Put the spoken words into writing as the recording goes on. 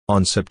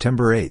On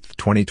September 8,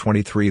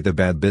 2023, the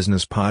Bad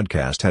Business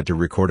podcast had to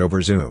record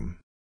over Zoom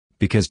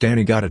because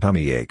Danny got a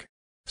tummy ache.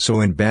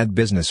 So in bad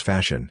business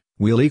fashion,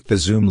 we leaked the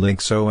Zoom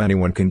link so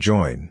anyone can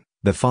join.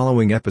 The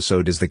following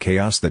episode is the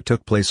chaos that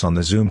took place on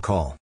the Zoom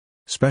call.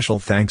 Special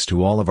thanks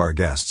to all of our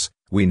guests.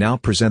 We now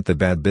present the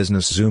Bad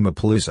Business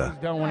Zoom-A-Palooza.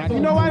 You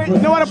know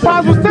why the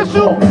prize was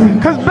tissue?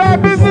 Because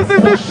bad business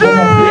is the shit!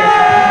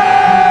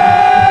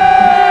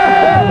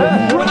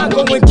 When I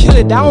go and kill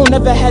it, I don't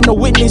never had no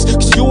witness.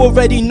 Cause you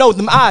already know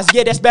them eyes,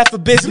 yeah, that's bad for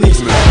business.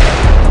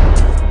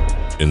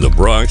 In the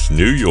Bronx,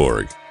 New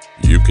York,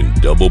 you can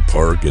double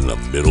park in the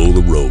middle of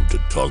the road to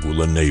talk with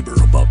a neighbor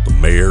about the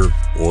mayor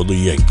or the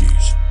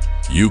Yankees.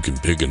 You can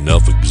pick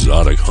enough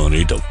exotic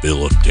honey to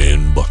fill a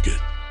tin bucket.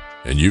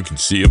 And you can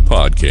see a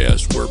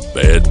podcast where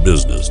bad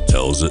business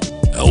tells it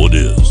how it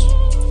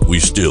is. We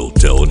still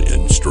tell it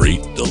in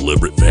straight,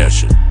 deliberate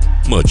fashion,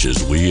 much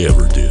as we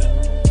ever did.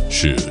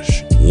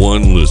 Shush,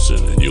 one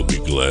listen and you'll be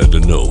glad to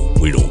know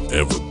we don't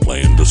ever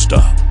plan to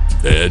stop.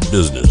 Bad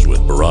Business with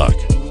Barack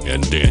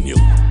and Daniel.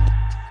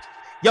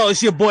 Yo,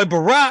 it's your boy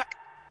Barack.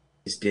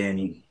 It's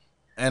Danny.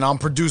 And I'm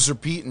producer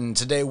Pete, and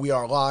today we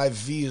are live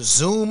via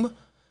Zoom.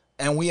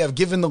 And we have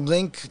given the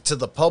link to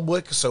the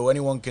public so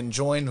anyone can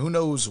join. Who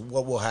knows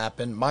what will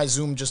happen? My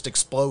Zoom just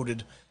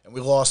exploded, and we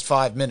lost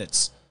 5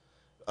 minutes.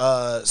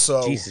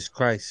 So Jesus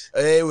Christ.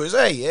 It was,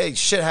 hey,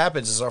 shit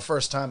happens. It's our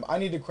first time. I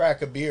need to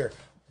crack a beer.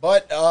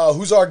 But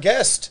who's our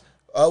guest?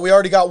 We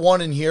already got one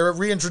in here.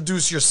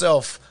 Reintroduce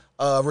yourself.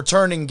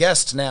 Returning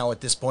guest now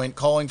at this point,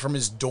 calling from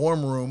his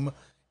dorm room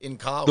in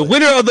college. The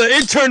winner of the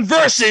intern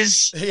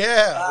versus.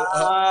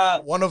 Yeah,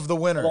 one of the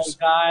winners.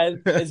 Hello,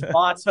 guys. It's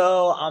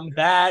BaTo. I'm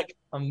back.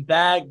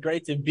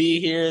 Great to be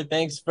here.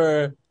 Thanks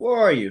for... Where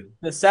are you?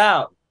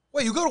 LaSalle.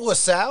 Wait, you go to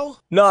LaSalle?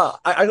 No,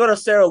 I go to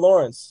Sarah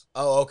Lawrence.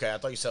 Oh, okay. I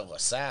thought you said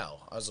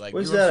LaSalle. I was like,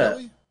 where's you in that?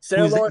 Philly?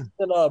 Sarah Lawrence is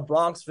in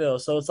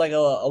Bronxville, so it's like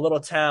a little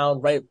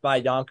town right by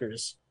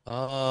Yonkers.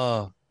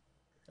 Oh.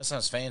 That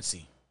sounds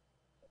fancy.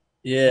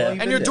 Yeah.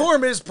 And your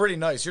dorm is pretty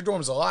nice. Your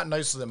dorm is a lot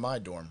nicer than my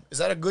dorm. Is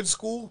that a good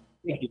school?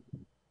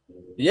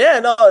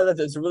 Yeah, no,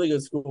 it's a really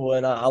good school,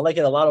 and I like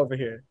it a lot over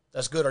here.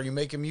 That's good. Are you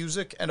making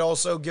music? And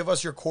also, give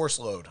us your course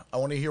load. I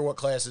want to hear what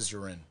classes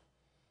you're in.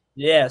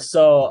 Yeah,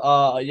 so,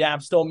 I'm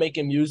still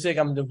making music.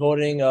 I'm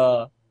devoting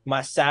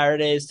my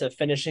Saturdays to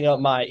finishing up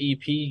my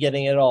EP,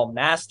 getting it all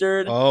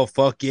mastered. Oh,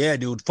 fuck yeah,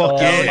 dude. Fuck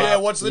yeah. Yeah,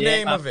 what's the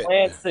name of it?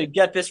 Plans to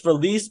get this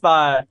released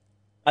at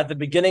the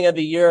beginning of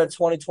the year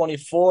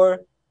 2024.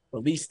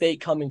 Release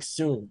date coming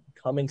soon.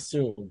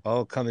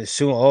 Oh, coming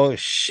soon. Oh,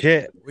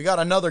 shit. We got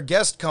another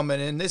guest coming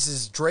in. This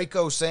is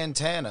Draco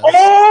Santana.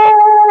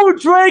 Oh,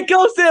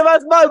 Draco Sam,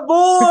 that's my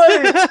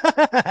boy.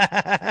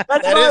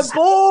 That's my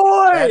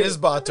boy. That is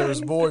BaTo's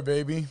boy,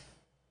 baby.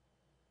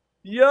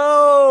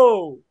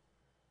 Yo.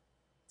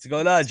 What's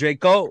going on,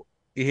 Draco?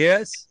 You hear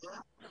us?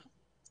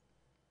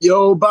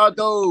 Yo,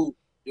 BaTo.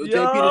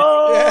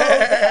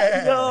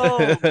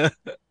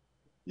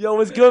 Yo,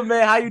 what's good,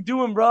 man? How you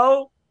doing,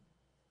 bro?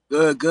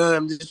 Good.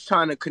 I'm just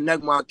trying to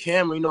connect my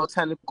camera,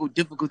 technical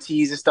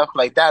difficulties and stuff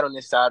like that on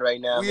this side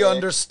right now. We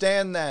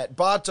understand that.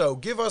 BaTo,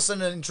 give us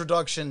an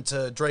introduction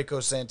to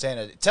Draco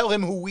Santana. Tell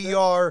him who we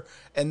are,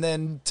 and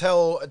then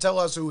tell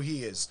us who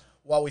he is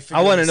while we figure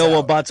I want to know out.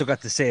 what BaTo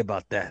got to say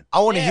about that. I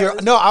want to hear.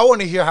 No, I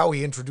want to hear how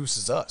he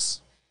introduces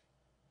us.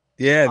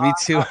 Yeah, me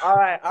too. All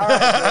right.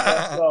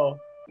 So,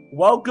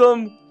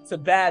 welcome to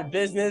Bad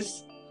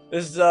Business.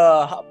 This is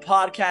a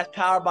podcast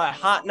powered by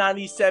Hot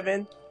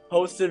 97,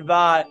 hosted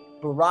by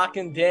Barack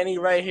and Danny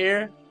right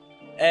here,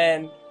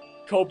 and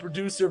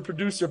co-producer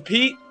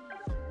Pete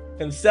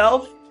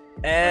himself.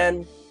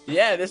 And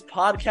yeah, this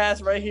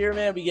podcast right here,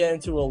 man, we get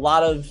into a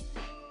lot of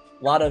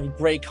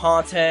great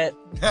content,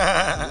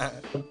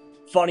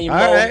 funny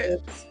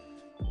moments,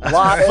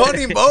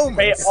 Funny moments,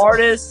 great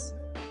artists,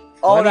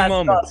 all funny that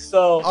moments. stuff.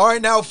 So all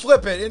right, now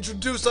flip it.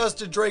 Introduce us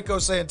to Draco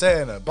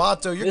Santana.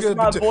 BaTo, you're this is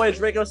gonna my boy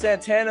Draco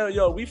Santana.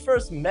 Yo, we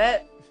first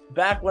met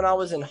back when I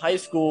was in high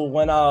school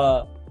when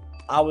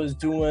I was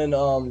doing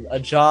a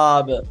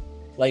job,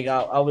 like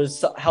I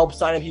was help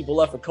signing people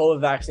up for COVID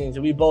vaccines,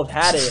 and we both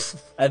had it.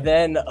 And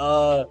then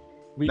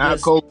we Not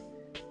just COVID.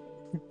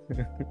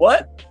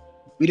 What?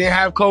 We didn't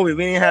have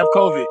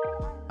COVID.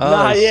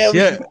 Nah, yeah.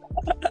 Shit.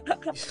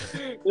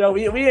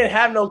 We didn't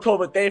have no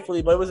COVID,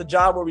 thankfully, but it was a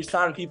job where we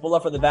signed people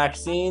up for the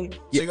vaccine. So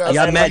you guys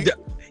Y'all met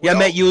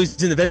met you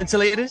in the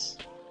ventilators?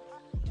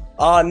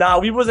 Nah,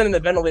 we wasn't in the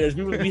ventilators.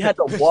 We had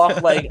to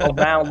walk like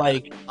around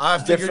like I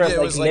figured different it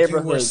was like you were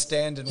neighborhoods.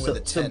 standing with a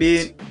tent. So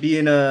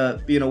being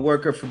a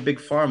worker for Big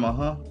Pharma,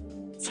 huh?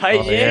 Tight,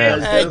 Oh, yeah.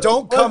 yeah. Hey,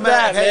 don't come What's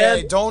at that, man?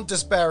 hey, don't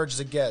disparage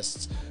the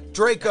guests.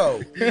 Draco,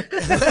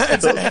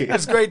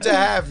 it's great to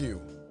have you.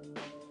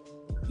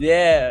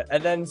 Yeah,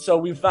 and then so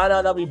we found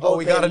out that we both. Oh,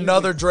 we got made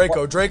another music.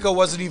 Draco. Draco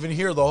wasn't even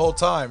here the whole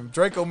time.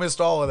 Draco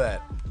missed all of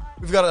that.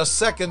 We've got a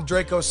second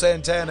Draco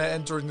Santana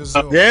entering the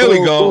Zoom. There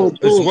we go. Boom.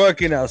 It's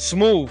working out.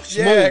 Smooth.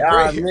 Yeah,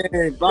 Ah, great.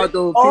 man.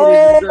 BaTo,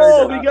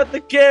 Oh, we got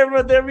the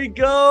camera. There we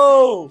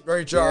go.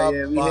 Great job,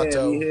 yeah, we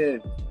BaTo.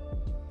 here.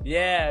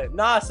 Yeah,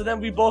 nah. So then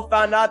we both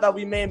found out that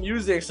we made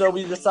music, so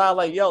we decided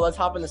like, yo, let's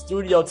hop in the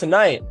studio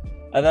tonight.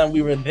 And then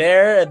we were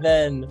there, and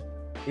then,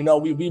 you know,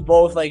 we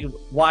both like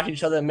watch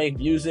each other make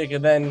music,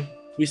 and then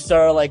we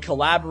started like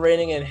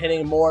collaborating and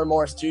hitting more and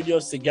more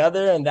studios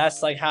together, and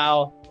that's like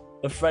how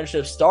the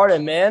friendship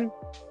started, man.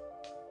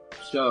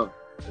 Sure,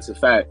 it's a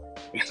fact.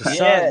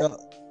 Yeah.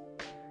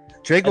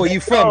 Draco, where you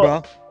from,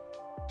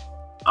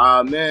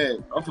 bro?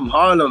 Man, I'm from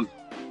Harlem.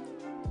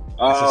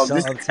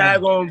 This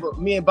tag on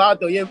me and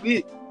BaTo. Yeah,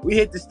 we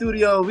hit the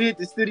studio. We hit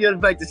the studio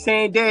like the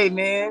same day,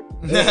 man.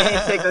 It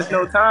didn't take us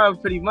no time,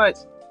 pretty much.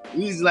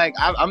 He's like,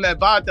 I met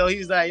BaTo. He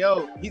was like,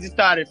 yo, he just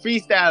started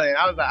freestyling.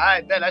 I was like, all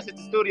right, bet, let's hit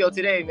the studio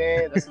today,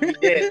 man. That's what we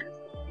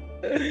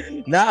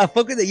did. Nah, I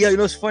fuck with it. Yo, you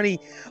know what's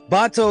funny?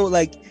 BaTo,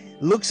 like,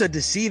 looks are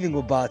deceiving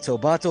with BaTo.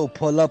 BaTo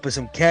pull up with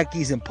some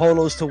khakis and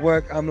polos to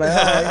work. I'm like,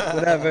 all right,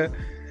 whatever.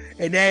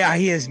 And then I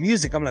hear his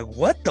music. I'm like,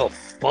 what the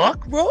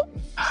fuck, bro?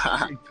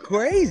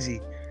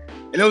 Crazy.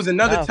 And it was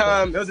another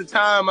time. There was a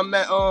time I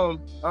met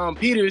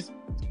Peters.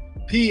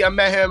 I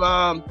met him.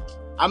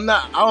 I'm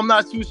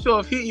not too sure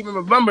if he even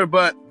remember,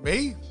 but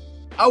Me?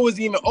 I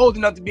wasn't even old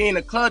enough to be in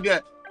a club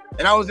yet.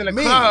 And I was in a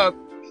club.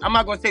 I'm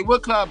not gonna say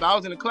what club, but I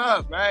was in a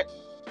club, right?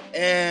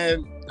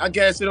 And I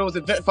guess it was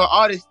an event for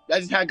artists that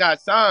just had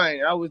got signed.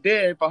 And I was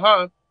there for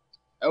her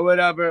or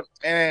whatever.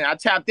 And I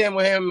tapped in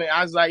with him, and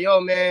I was like, yo,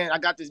 man, I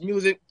got this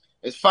music.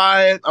 It's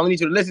fire. I need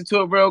you to listen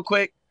to it real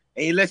quick.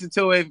 And he listened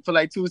to it for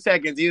like 2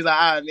 seconds. He was like,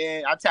 all right,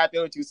 man, I'll tap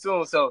in with you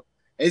soon. So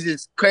it's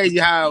just crazy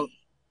how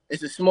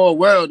it's a small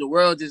world. The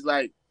world just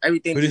like,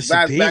 everything just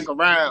wraps back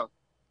around.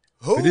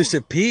 Who? Producer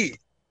Pete.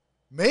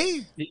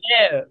 Me?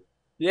 Yeah.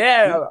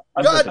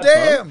 God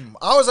damn.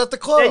 I was at the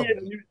club. Yeah,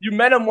 you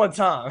met him one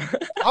time.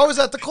 I was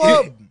at the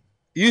club.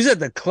 You was at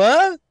the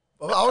club?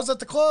 I was at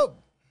the club.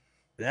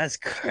 That's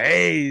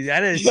crazy. I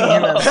didn't see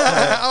him at the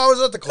club. I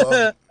was at the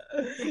club.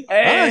 Hey.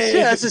 Oh,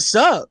 shit, that's what's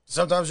up.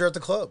 Sometimes you're at the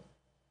club.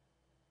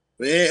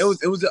 Yeah, it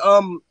was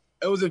an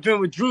event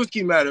with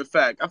Drewski, matter of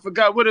fact. I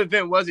forgot what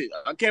event was it.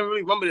 I can't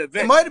really remember the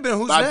event. It might have been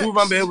Who's but Next. I do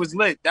remember it was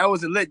lit. That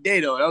was a lit day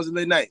though. That was a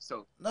lit night.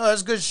 So no,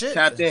 that's good shit.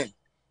 Tapped in.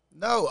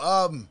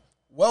 No,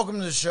 welcome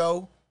to the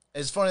show.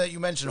 It's funny that you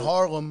mentioned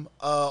Harlem.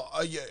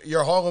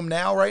 You're Harlem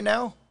now, right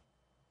now?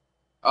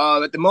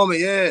 At the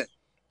moment, yeah.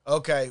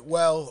 Okay,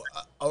 well,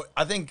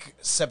 I think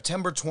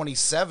September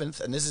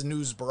 27th, and this is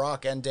news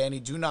Barack and Danny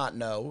do not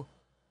know,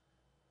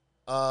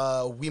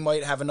 we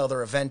might have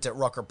another event at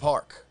Rucker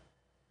Park.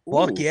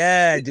 Fuck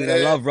yeah, dude. I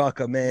love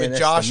Rucker, man. With That's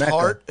Josh the Mecca.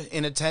 Hart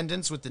in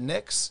attendance with the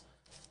Knicks.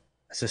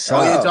 That's a Oh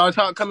song. yeah, Josh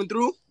Hart coming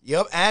through.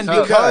 Yep, and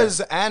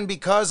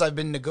because I've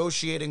been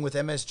negotiating with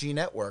MSG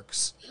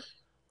Networks,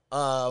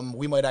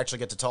 we might actually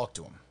get to talk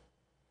to him.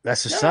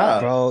 That's a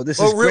song, bro. This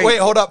is great. Wait,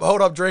 hold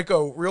up,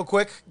 Draco, real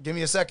quick. Give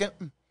me a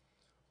second.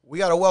 We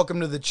got to welcome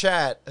to the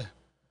chat.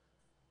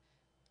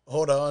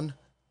 Hold on.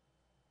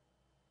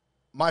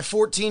 My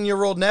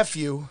 14-year-old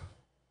nephew,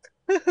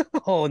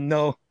 Oh,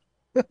 no.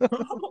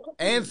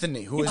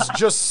 Anthony, who has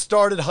just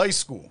started high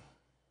school.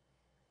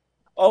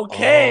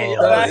 Okay.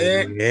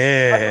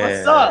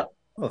 Yeah. What's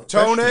up?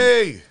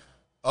 Tony!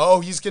 Oh,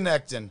 he's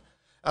connecting.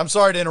 I'm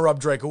sorry to interrupt,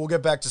 Draco. We'll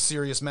get back to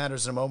serious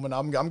matters in a moment.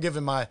 I'm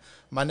giving my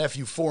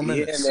nephew 4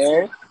 minutes.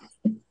 Yeah,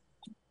 man.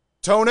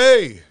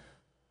 Tony!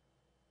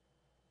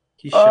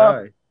 He's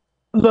shy.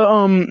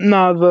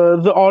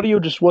 The audio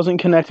just wasn't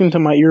connecting to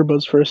my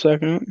earbuds for a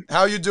second.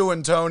 How you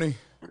doing, Tony?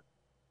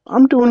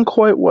 I'm doing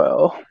quite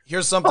well.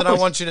 Here's something I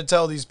want you to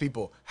tell these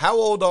people. How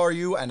old are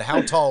you and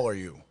how tall are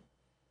you?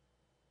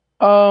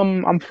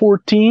 I'm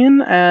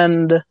 14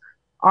 and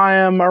I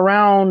am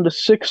around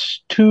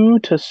 6'2" to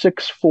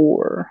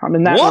 6'4". I'm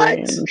in that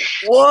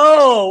range.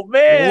 Whoa,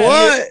 man!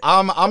 What?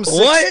 I'm six,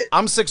 What?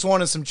 I'm 6'1"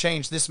 and some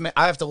change.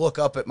 I have to look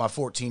up at my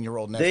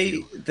 14-year-old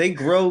nephew. They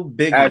grow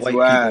big That's white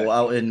right. people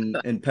out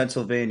in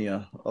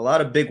Pennsylvania. A lot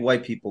of big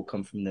white people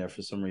come from there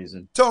for some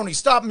reason. Tony,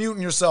 stop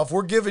muting yourself.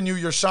 We're giving you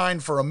your shine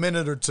for a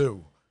minute or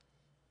two.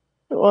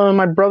 Well,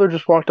 my brother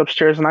just walked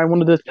upstairs and I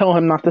wanted to tell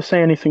him not to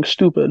say anything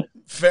stupid.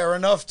 Fair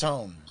enough,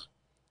 Tone.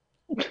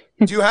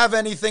 Do you have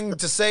anything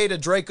to say to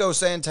Draco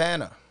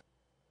Santana?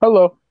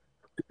 Hello.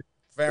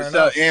 Fair What's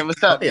enough. up, man?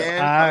 What's up, man?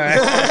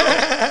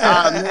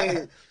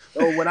 Man.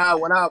 So when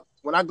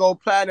I go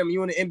platinum,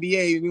 you in the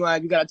NBA,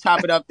 you gotta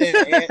top it up then.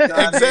 Man. You know what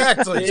I mean?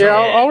 Exactly. Yeah,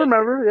 I'll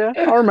remember.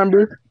 Yeah, I'll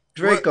rember.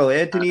 Draco,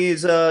 Anthony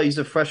is he's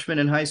a freshman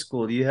in high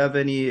school. Do you have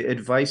any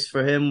advice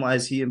for him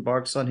as he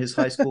embarks on his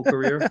high school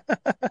career?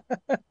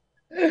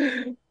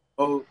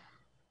 Oh,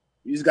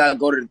 you just gotta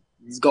go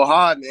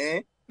hard,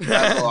 man. You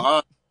gotta go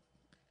hard.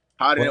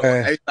 Harder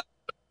than and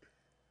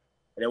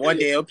then one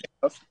day it'll pay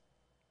off.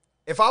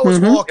 If I was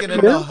walking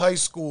into high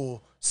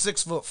school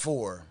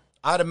 6'4",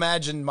 I'd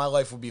imagine my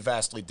life would be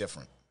vastly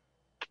different.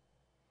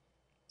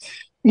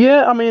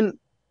 Yeah, I mean,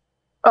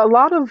 a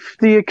lot of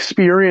the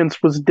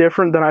experience was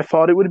different than I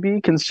thought it would be,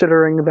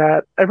 considering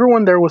that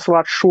everyone there was a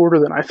lot shorter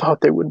than I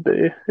thought they would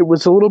be. It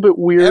was a little bit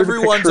weird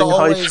Everyone's picturing high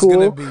always school.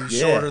 going to be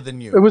shorter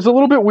than you. It was a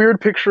little bit weird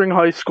picturing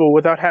high school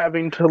without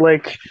having to,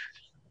 like,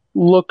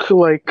 look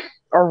like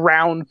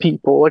around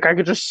people. Like I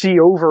could just see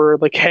over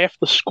like half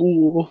the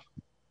school,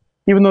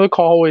 even though the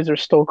hallways are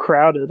still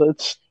crowded.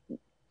 It's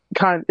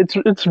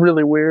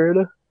really weird.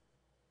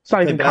 It's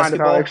not Play even kind of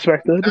how I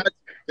basketball? expected.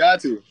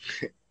 Got to.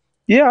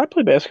 Yeah, I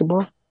play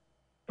basketball.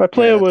 I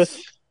play Yeah, it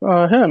with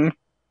him.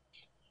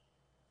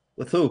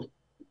 With who?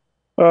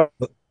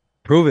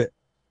 Prove it.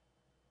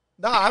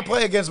 Nah, I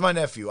play against my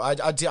nephew.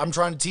 I'm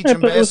trying to teach I him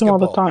play with him all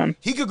basketball. the time.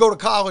 He could go to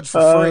college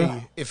for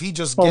free if he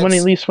just Well, gets.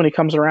 at least when he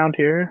comes around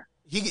here.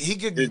 He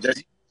could.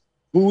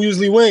 Who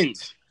usually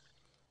wins?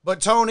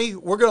 But Tony,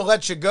 we're gonna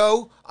let you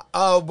go.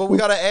 But we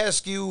gotta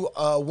ask you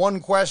one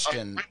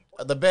question.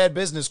 The bad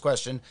business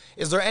question.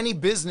 Is there any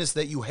business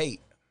that you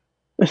hate?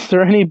 Is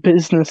there any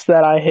business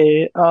that I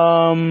hate?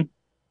 Come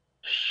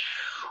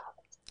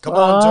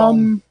on,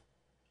 Tone.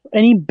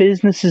 Any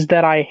businesses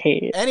that I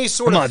hate? Any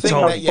sort of thing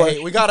that you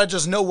hate. We gotta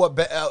just know what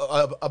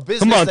a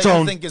business that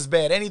you think is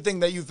bad. Anything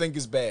that you think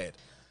is bad.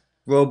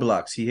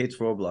 Roblox. He hates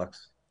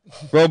Roblox.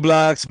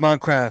 Roblox,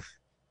 Minecraft.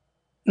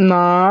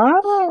 Nah,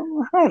 I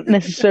don't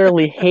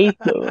necessarily hate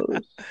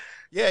those.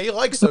 Yeah, he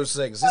likes those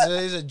things.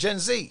 He's a Gen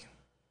Z.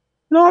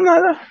 No,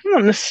 I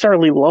don't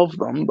necessarily love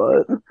them,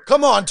 but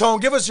come on, Tone,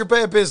 give us your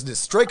bad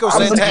business. Draco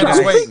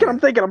Santana's waiting. I'm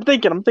thinking.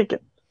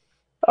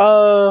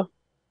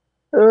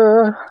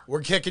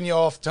 We're kicking you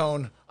off,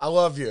 Tone. I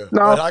love you.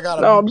 No,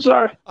 I'm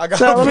sorry. I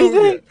gotta move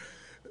you.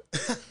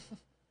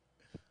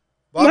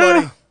 Bye,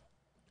 buddy.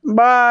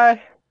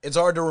 Bye. It's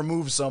hard to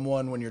remove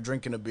someone when you're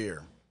drinking a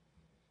beer.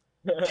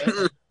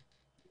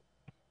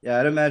 Yeah,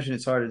 I'd imagine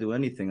it's hard to do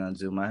anything on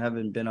Zoom. I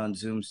haven't been on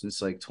Zoom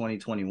since like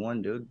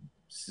 2021, dude.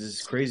 This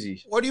is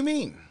crazy. What do you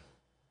mean?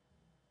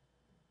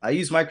 I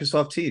use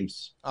Microsoft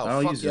Teams. Oh, I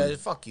don't fuck use yeah, Zoom.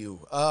 fuck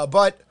you.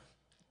 But,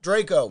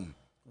 Draco,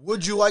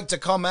 would you like to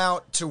come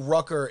out to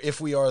Rucker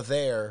if we are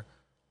there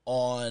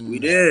on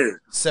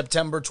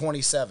September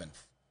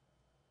 27th?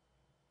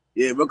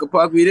 Yeah, Rucker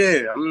Park, we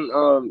there.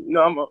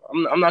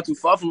 I'm not too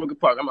far from Rucker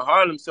Park. I'm in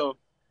Harlem, so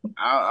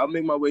I'll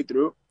make my way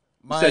through.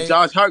 You said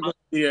Josh Hart going to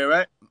be here,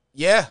 right?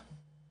 Yeah.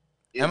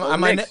 Yeah,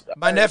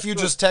 my nephew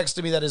just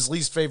texted me that his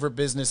least favorite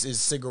business is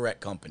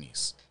cigarette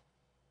companies.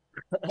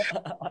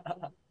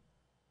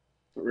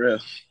 For real.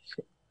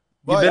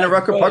 You been to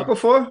Rucker Park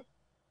before?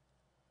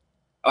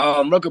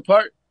 Rucker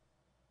Park?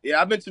 Yeah,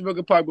 I've been to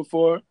Rucker Park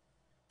before.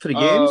 For the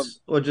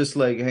games? Or just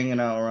like hanging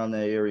out around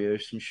that area or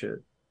some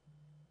shit?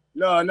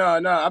 No.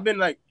 I've been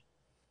like,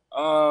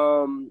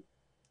 I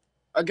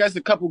guess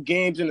a couple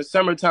games in the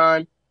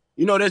summertime.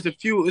 You know, there's a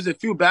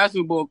few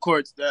basketball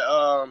courts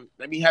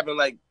that be having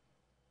like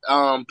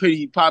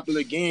pretty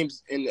popular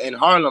games in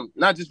Harlem.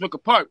 Not just Rucker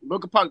Park.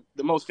 Rucker Park,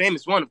 the most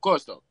famous one, of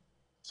course, though.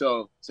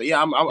 So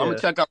yeah, I'm gonna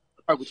check out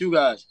Rucker Park with you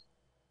guys.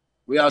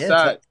 We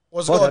outside.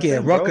 What's Fuck going yeah,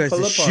 on? Rucker is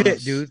the shit,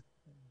 dude.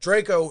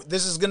 Draco,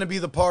 this is gonna be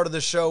the part of the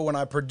show when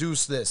I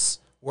produce this,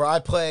 where I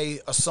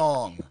play a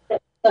song.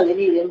 Can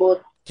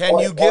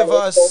you give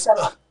us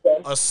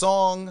a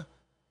song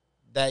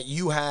that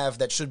you have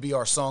that should be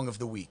our song of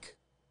the week?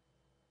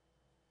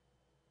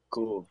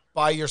 Cool.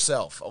 By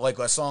yourself, like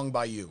a song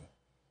by you.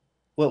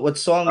 What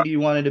song do you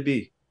want it to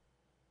be?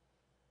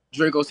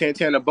 Draco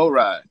Santana, Boat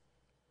Ride.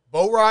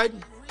 Boat Ride?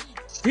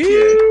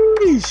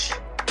 Sheesh.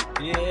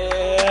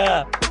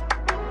 Yeah.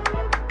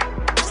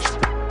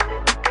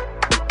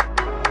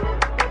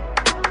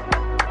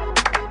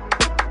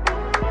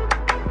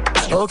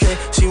 Okay,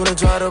 she wanna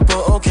drive the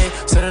boat, okay.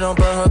 Set it on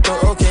burn her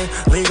throat, okay.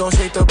 Lee gon'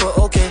 shake the boat,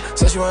 okay.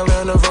 Said she wanna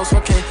learn the ropes,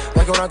 okay.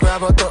 Like when I grab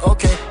her throat,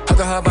 okay. I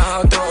got her by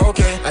her throat,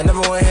 okay. I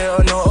never went here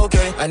or no,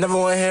 okay. I never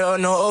went here or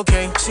no,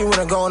 okay. She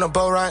wanna go on a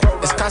boat ride.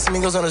 It's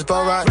Casamigos on his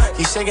boat ride.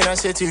 He's shaking that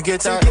shit till you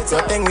get tired. Your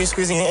thing when you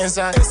squeezing it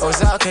inside. Oh,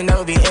 it's out, can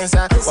never be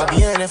inside. Why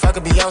be in if I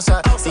could be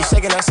outside? He's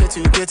shaking that shit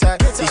till you get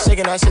tired. He's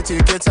shaking that shit till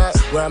you get tired.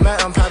 Where I'm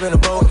at, I'm popping a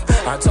boat.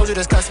 I told you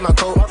this cuss my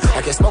coat.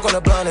 I can smoke on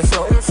the blunt and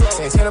float.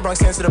 Santana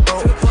Bronx into the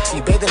boat.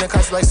 She bathed in the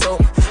cuss like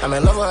soap. I'm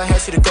in love with her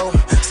head, she the goat.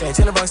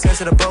 Santana Bronx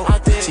into the boat.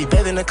 She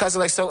bathed in the cuss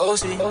like soap. Oh,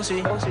 she.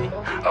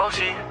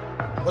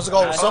 What's it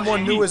called?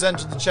 Someone new has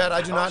entered the chat.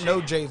 I do not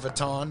know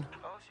JVuitton.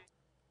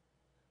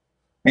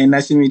 Hey,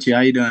 nice to meet you. How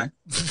you doing?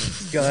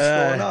 It's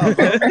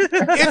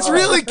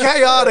really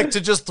chaotic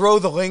to just throw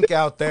the link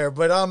out there,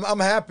 but I'm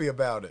happy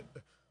about it.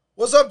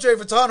 What's up,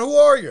 JVuitton? Who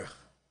are you?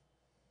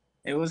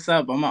 Hey, what's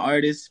up? I'm an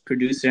artist,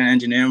 producer, and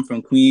engineer. I'm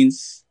from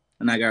Queens,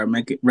 and I got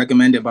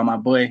recommended by my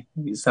boy.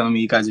 He's telling me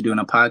you guys are doing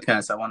a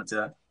podcast. I wanted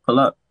to pull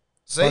up.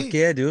 See? Fuck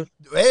yeah, dude.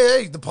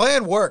 Hey, the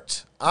plan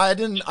worked. I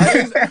didn't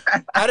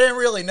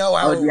really know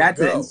how it would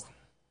go.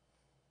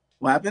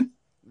 What happened?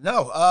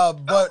 No,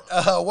 but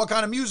what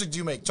kind of music do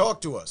you make?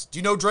 Talk to us. Do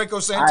you know Draco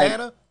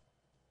Santana?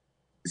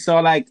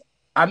 So, like,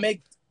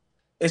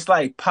 it's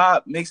like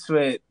pop mixed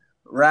with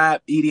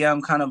rap,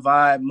 EDM kind of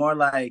vibe. More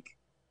like,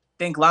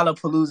 think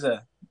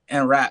Lollapalooza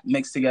and rap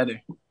mixed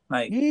together.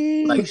 Like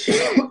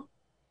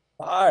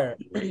Fire.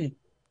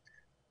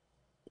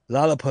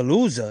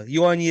 Lollapalooza.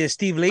 You on your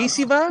Steve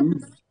Lacy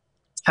vibe?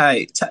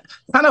 Kind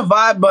of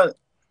vibe, but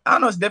I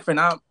don't know, it's different.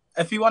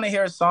 If you want to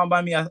hear a song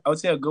by me, I would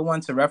say a good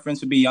one to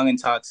reference would be Young and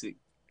Toxic.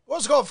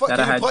 What's going on?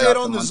 Can you play it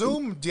on the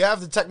Zoom? Do you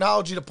have the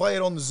technology to play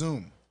it on the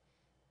Zoom?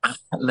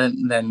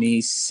 Let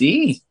me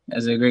see.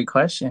 That's a great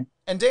question.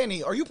 And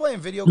Danny, are you playing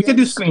video We games? can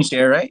do screen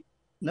share, right?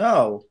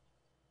 No.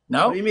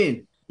 No. What do you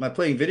mean? Am I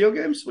playing video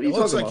games? What are It you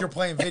looks talking like about? you're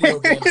playing video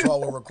games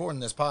while we're recording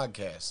this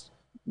podcast.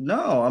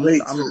 No,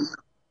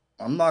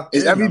 I'm locked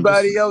Is in.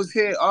 everybody else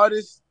here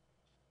artists?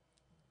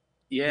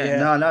 Yeah.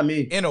 No, not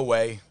me. In a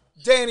way.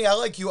 Danny, I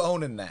like you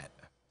owning that.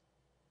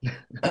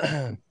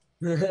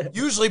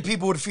 Usually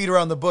people would feed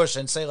around the bush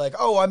and say like,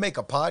 oh, I make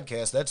a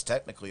podcast. That's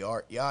technically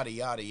art. Yada,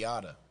 yada,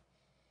 yada.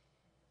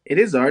 It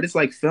is art. It's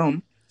like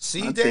film.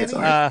 See, I'd say it's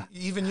Danny? art.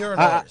 Even you're an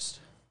artist.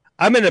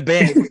 I'm in a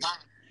band.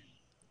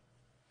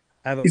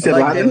 I have a, He said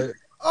like Latin? it.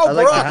 Oh, I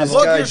like bro, that this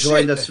plug guy your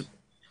joined shit. us.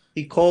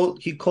 He cold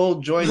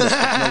joined us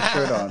with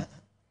no shirt on.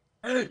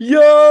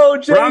 Yo,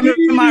 Bro, I'm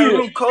in my JD.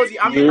 room, cozy.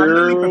 I'm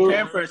literally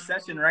preparing for a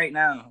session right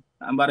now.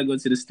 I'm about to go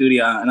to the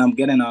studio, and I'm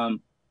getting I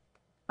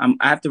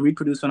have to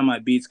reproduce one of my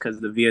beats because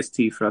the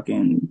VST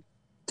fucking You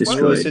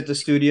destroyed. always hit the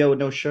studio with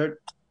no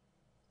shirt.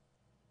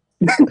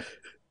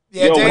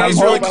 Yeah, Yo, Danny's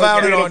I'm really about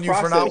clowning creative on you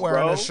for not process,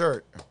 wearing bro. a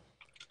shirt.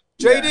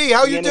 JD,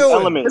 how We you in this doing?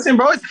 element. Listen,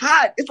 bro, it's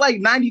hot. It's like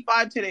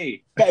 95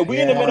 today. Hey, we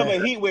in the middle of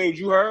a heat wave.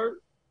 You heard?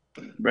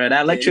 Bro,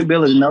 that electric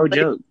bill is no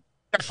joke.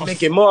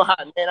 Make it more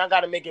hot, man. I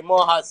gotta make it more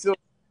hot soon.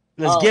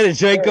 Let's get it,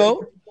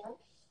 Draco.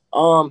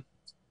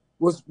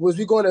 Was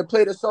we going to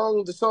play the song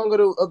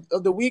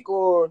of the week,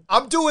 or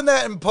I'm doing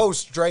that in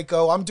post,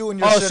 Draco. I'm doing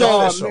your Oh, shit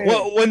so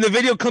official. when the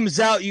video comes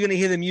out, you're gonna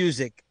hear the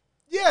music.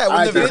 Yeah, when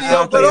I the just- video,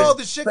 I'll but play all it.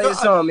 the shit. Play a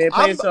song, man.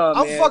 Play a song,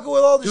 I'm man. fucking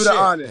with all the do shit. the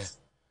honors?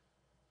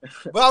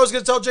 But I was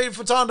gonna tell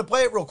JVuitton to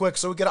play it real quick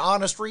so we get an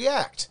honest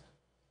react.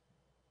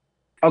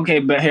 Okay,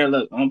 but here,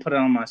 look, I'm gonna put it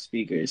on my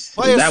speakers.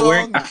 Play a Does that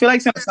work? song. I feel like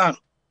it's gonna sound.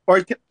 Or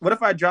what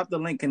if I drop the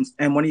link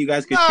and one of you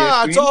guys could share Nah,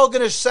 screen? it's all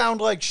gonna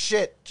sound like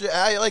shit.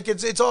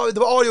 It's all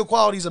the audio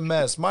quality's a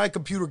mess. My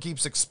computer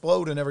keeps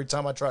exploding every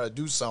time I try to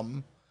do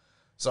something,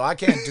 so I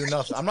can't do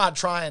nothing. I'm not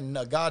trying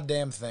a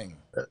goddamn thing.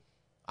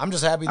 I'm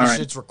just happy the All right.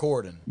 shit's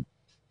recording.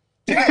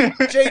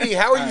 JD,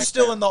 how are you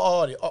still in the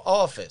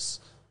office?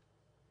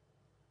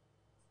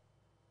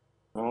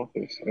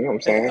 Office. You know what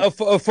I'm saying?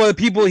 For the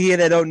people here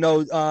that don't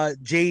know,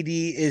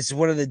 JD is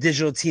one of the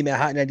digital team at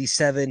Hot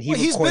 97. He Well,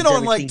 he's records been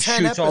on, like, everything,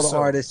 10 shoots all episodes. the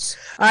artists.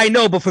 I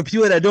know, but for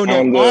people that don't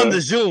know, And, on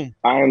the Zoom,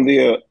 I am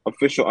the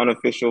official,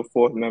 unofficial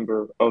fourth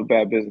member of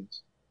Bad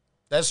Business.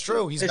 That's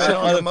true. He's It's been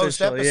on the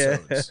most unofficial, yeah.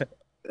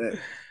 episodes.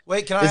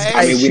 Wait, can I It's- ask?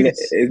 I mean,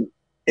 shoots. it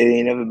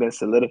ain't never been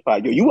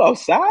solidified. Yo, you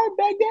outside,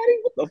 Baghdaddy?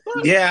 What the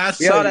fuck? Yeah, I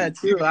saw that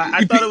too.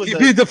 I thought it was you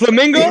beat the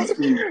flamingo.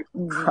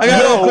 I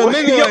got a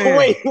flamingo. in here.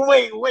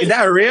 Wait. Is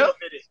that real?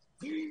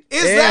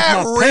 Is Yeah, that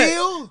it's my pet.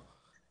 real?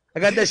 I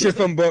got that shit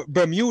from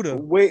Bermuda.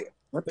 Wait.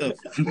 What the?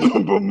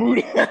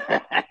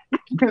 Bermuda.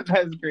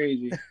 That's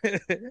crazy.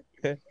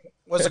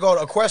 What's it called?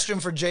 A question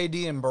for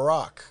JD and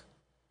Barack.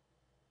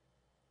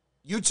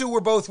 You two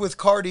were both with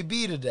Cardi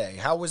B today.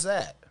 How was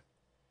that?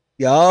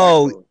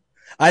 Yo,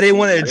 I didn't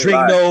want to I drink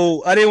lied.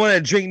 no. I didn't want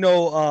to drink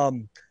no.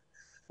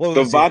 What The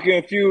was it? vodka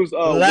infused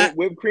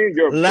whipped cream,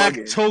 you're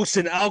bugging. Lactose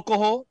and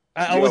alcohol.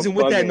 I You're wasn't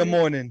with that in the bugging.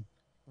 morning.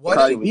 What?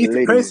 Cardi He's the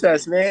Lady.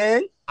 princess,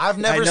 man. I've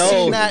never I know.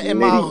 seen that in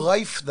my Lady.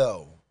 life,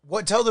 though.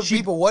 What? Tell the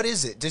people, what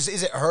is it? Is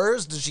it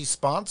hers? Does she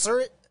sponsor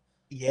it?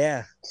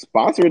 Yeah,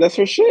 Sponsor, that's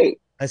her shit.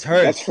 that's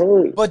hers. That's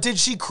hers. But did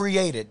she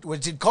create it?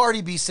 Did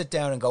Cardi B sit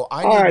down and go,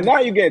 I All right, need now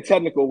you get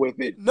technical with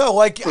it. No,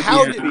 like,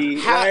 how did... Be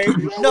How, like,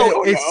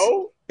 no,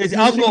 It's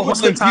alcohol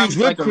What's the infused times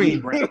whipped like a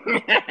cream.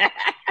 rebrand?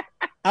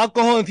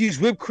 Alcohol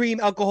infused whipped cream.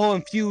 Alcohol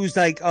infused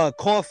like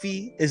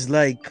coffee is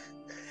like.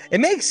 It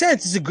makes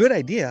sense. It's a good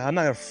idea. I'm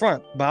not gonna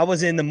front, but I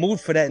wasn't in the mood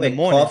for that in Wait, the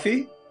morning.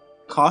 coffee?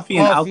 Coffee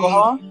and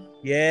alcohol?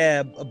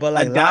 Yeah, but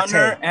like A downer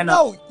latte. and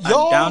No, a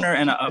y'all- downer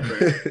and an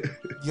upper.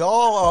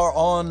 y'all are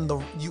on the...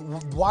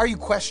 why are you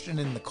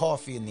questioning the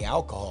coffee and the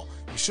alcohol?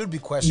 You should be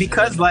questioning...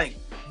 Because like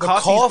The coffee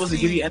is supposed to coffee-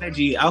 give you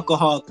energy.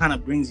 Alcohol kind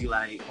of brings you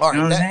like. All right,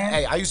 you know what I'm that- saying?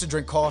 hey, I used to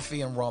drink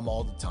coffee and rum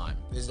all the time.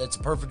 That's a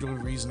perfectly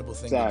reasonable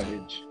thing to do.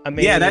 Savage. I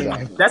mean, Yeah,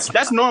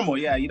 that's normal.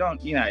 Yeah, you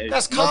don't.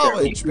 That's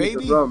college,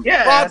 baby.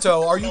 Yeah.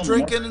 BaTo, are you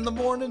drinking in the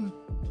morning?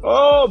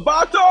 Oh,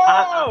 BaTo!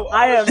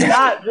 I am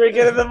not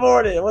drinking in the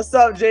morning. What's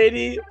up,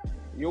 JD?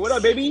 Yo, what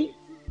up, baby?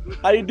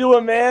 How you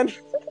doing, man?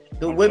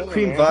 The whipped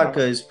cream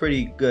vodka is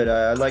pretty good.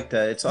 I like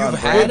that. It's on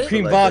You've brand had for it?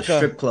 Cream like vodka. a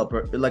strip club,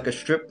 or like a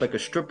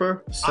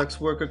stripper, sex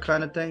worker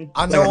kind of thing.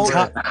 I like know. a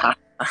top,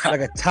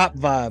 like a top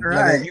vibe.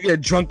 Right. Like you get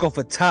drunk off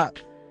a top.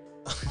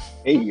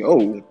 Hey, yo.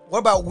 What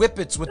about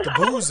whippets with the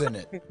booze in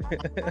it?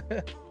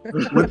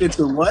 Whip it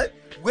to what?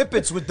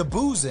 Whippets with the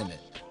booze in it.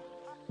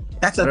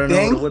 That's I a don't know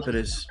thing. what a whippet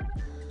is.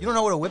 You don't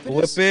know what a whippet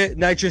Whip is? it,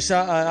 nitrous The,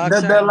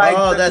 oxide. like,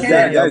 Oh, the that's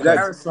can- it, yeah, okay.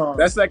 aerosol.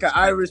 That's like an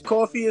Irish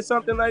coffee or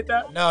something like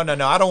that. No.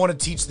 I don't want to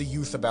teach the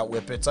youth about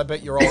whippets. I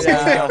bet you're all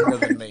younger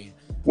than me.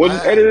 Well,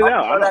 just edit it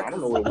out. I don't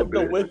know what The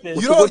whip is. whip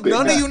is. You don't.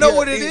 None of you know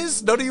what it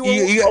is. None of you.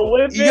 A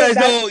whip You guys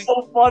that's know-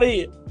 so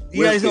funny.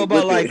 You guys know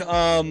about Whip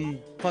like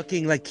it.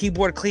 fucking like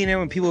keyboard cleaner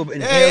when people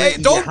inhale Hey, it,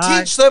 you don't get high?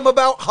 teach them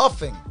about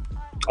huffing.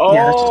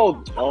 That's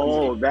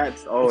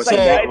It's so like that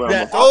that- realm.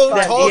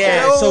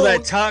 So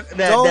that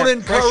Don't pressure,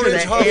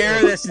 encourage that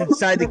air that's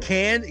inside the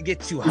can, it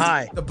gets too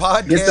high. The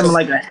podcast. Get them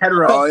like a head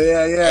rush. Oh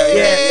yeah.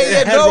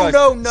 the head rush.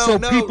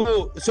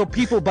 No. So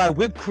people buy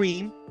whipped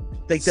cream,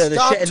 like the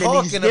Stop shit, and then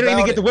they don't even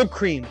talking get the whipped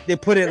cream. They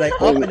put it like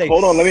up and they.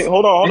 Hold on. You can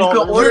Hold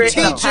order on. it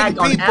in a pack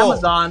on people.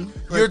 Amazon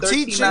for You're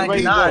teaching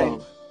 $13.99.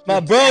 people. My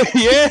bro,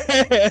 yeah.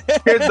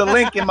 Here's the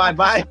link in my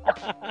bio.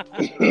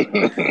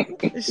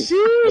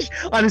 Sheesh.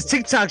 On his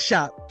TikTok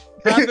shop.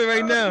 Drop it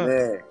right now.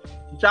 Yeah.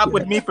 Shop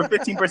with me for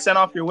 15%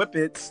 off your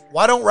whippets.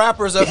 Why don't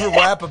rappers ever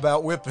rap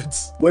about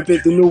whippets? Whip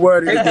it, the new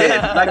word. They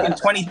did, like in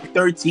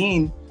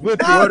 2013. Whip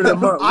it. Word of the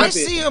month. I Whip it.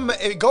 see him.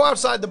 Go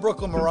outside the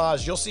Brooklyn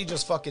Mirage. You'll see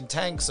just fucking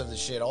tanks of the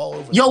shit all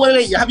over. Yo,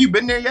 wait, have you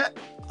been there yet?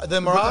 The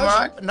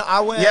Mirage? No,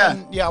 I went.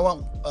 Yeah. I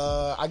went.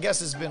 I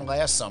guess it's been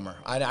last summer.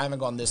 I haven't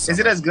gone this summer. Is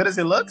it as good as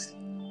it looks?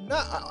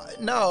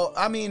 No.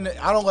 I mean,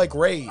 I don't like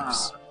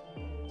raves.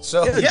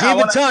 So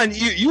JVuitton,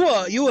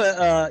 you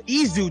a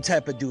Izu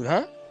type of dude,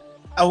 huh?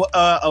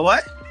 A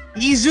what?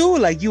 Izu,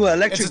 like you a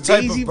electric it's a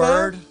type daisy of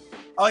bird.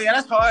 Oh yeah,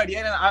 that's hard.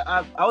 Yeah,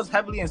 I was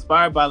heavily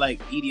inspired by like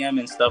EDM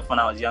and stuff when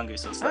I was younger.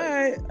 So it's All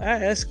like, right,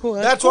 that's cool.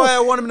 That's cool. why I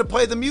want him to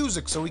play the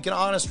music so we can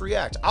honest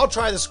react. I'll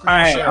try the screen all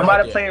right, share. I'm about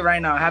to idea. play it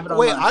right now. I have it on.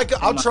 Wait, my-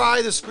 I'll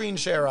try the screen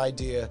share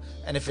idea,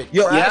 and if it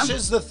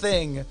crashes the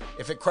thing,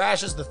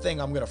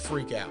 I'm gonna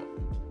freak out.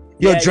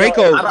 Yo,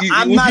 Draco,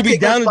 I'm would not you be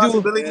taking down to do?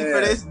 responsibility for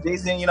this.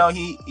 Jason,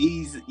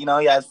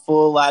 he has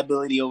full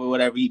liability over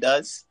whatever he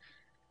does.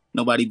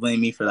 Nobody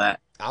blame me for that.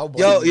 I'll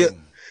blame you.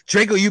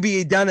 Draco, you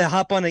be down to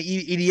hop on an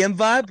EDM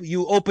vibe?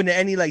 You open to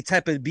any like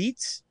type of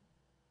beats?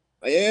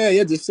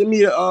 Yeah. Just send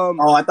me the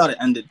Oh, I thought it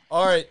ended.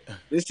 All right.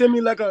 Just send me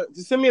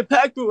a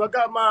pack through. I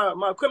got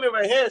my equipment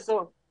right here,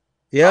 so.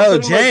 Yo,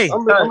 Jay.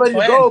 I'm ready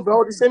to go,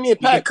 bro. Just send me a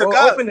pack. cook Or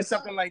up. open to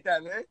something like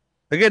that, man.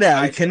 Look at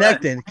that.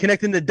 We're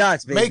connecting the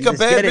dots, baby. Make a Let's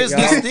bad get it,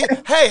 business y'all.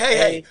 theme.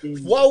 Hey.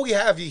 While we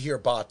have you here,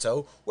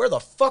 BaTo, where the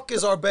fuck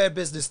is our bad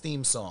business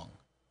theme song?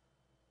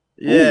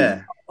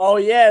 Yeah. Oh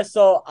yeah,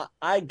 so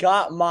I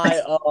got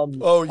my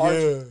Oh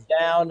yeah.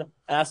 down,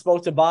 and I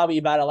spoke to Bobby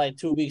about it like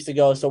 2 weeks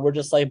ago. So we're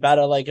just like about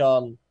to like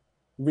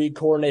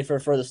re-coordinate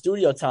for the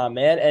studio time,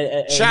 man.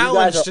 And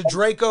Challenge you guys to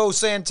Draco,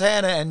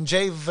 Santana, and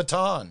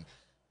JVuitton.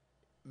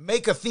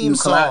 Make a theme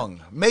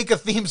song. Make a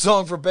theme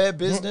song for Bad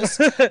Business.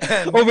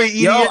 And Over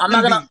EDM. Yo, I'm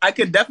not gonna. I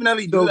could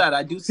definitely do that.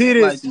 I do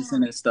see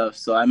licensing and stuff,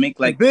 so I make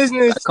like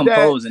business I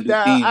compose and do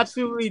that themes. I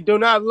absolutely do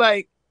not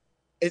like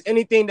is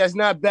anything that's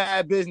not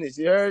bad business.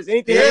 You heard?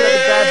 Anything that's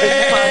not a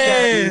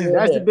bad business podcast.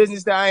 That's the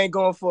business that I ain't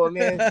going for,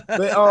 man.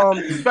 But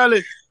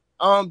fellas,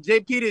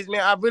 J Peters,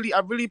 man, I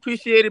really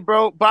appreciate it,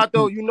 bro.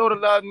 BaTo, you know the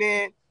love,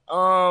 man.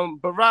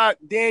 Barack,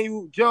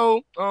 Daniel,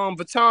 Joe,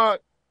 Vuitton,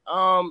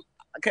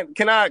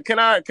 Can I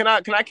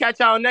catch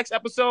y'all next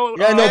episode?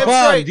 Yeah, no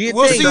problem. Do you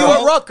We'll think, see you bro?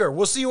 at Rucker.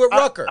 We'll see you at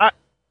Rucker.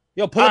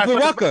 Yo, pull up a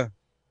Rucker.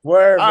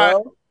 Word, All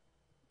bro.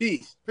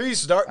 Peace.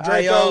 Peace, All right,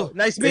 Draco. yo.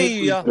 Nice meeting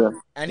you, yo.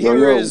 And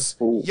here is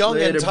Yo. Young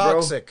Later, and bro.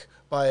 Toxic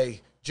by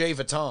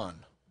JVuitton.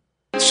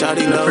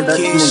 Shawty low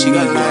key, she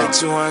got like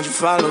 200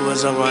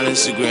 followers up on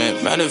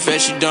Instagram. Matter of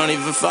fact, she don't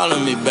even follow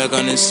me back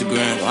on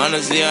Instagram.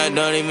 Honestly, I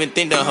don't even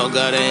think that hoe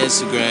got an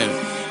Instagram.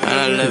 And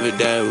I love it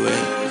that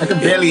way. I can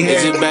barely hear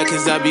Is it it. back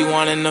cause I be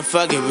wanting to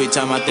fuck every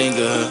time I think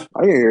of her?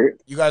 I hear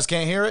it. You guys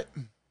can't hear it?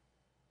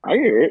 I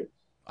hear it.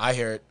 I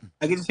hear it.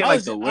 I can just hear I like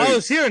was, the I was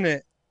words. hearing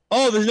it.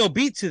 Oh, there's no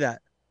beat to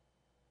that.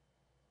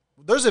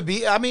 There's a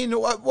beat. I mean,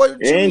 what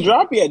It ain't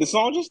dropped yet. The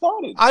song just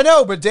started. I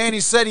know, but Danny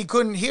said he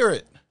couldn't hear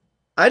it.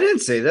 I didn't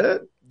say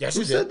that. Yes,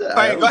 Who you said did. that? All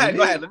right, go I ahead.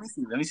 was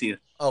Let me see it.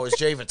 Oh, it's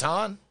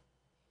JVuitton?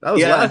 I was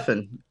Yeah.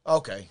 laughing.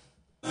 Okay.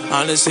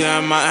 Honestly,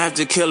 I might have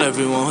to kill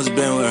everyone who's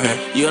been with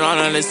her. You don't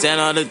understand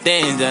all the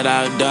things that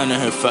I've done to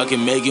her.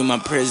 Fucking make you my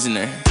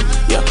prisoner.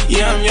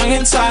 Yeah, I'm young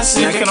and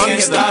toxic. I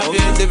can't stop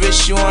it. The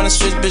bitch, you wanna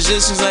switch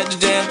positions like the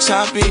damn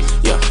choppy.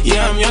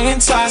 Yeah, I'm young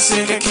and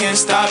toxic. I can't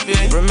stop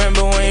it.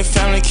 Remember when your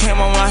family came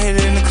on my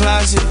head in the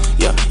closet?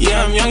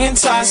 Yeah, I'm young and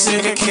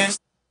toxic. I can't.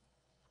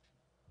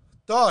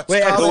 Thoughts?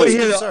 Wait, I can comments, only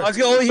hear the. concerns? I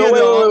can only hear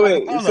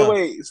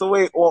the. So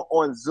wait.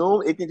 On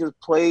Zoom, it can just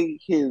play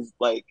his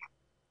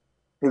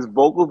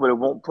vocals, but it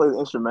won't play the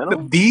instrumental. The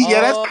beat,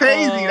 yeah, that's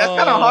crazy. That's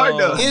kind of hard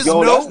though. Is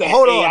Yo, no, that's that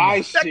hold AI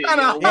on. shit. kind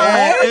of yo.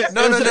 hard.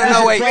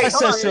 No, wait.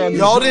 Processor on the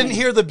Y'all Zoom. didn't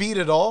hear the beat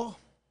at all?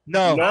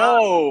 No.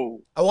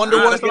 No. I wonder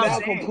Nah, what. that's Take it what I'm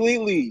out saying.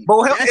 completely.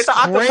 But That's it's an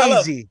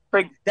acapella. crazy.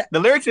 The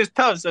lyrics is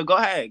tough, so go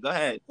ahead.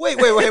 Wait.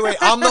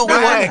 I'm the only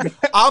one.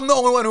 I'm the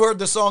only one who heard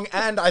the song,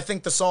 and I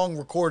think the song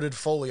recorded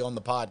fully on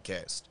the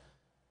podcast.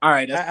 All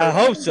right, that's I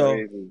hope so.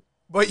 Crazy.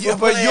 But We'll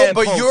play it in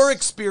post. your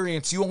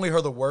experience, you only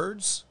heard the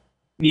words.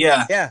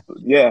 yeah. Yeah.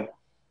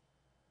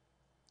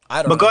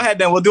 I don't. But go know. ahead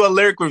then. We'll do a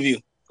lyric review.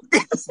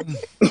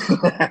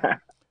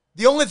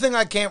 The only thing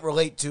I can't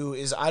relate to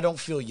is I don't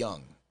feel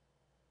young.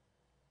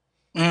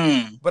 But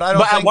I don't. But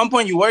at think one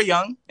point you were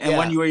young, and Yeah.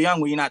 when you were young,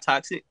 were you not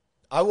toxic?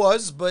 I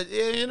was, but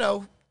you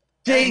know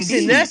Jason,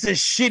 Indeed. that's a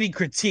shitty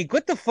critique.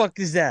 What the fuck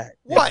is that?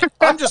 what?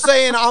 I'm just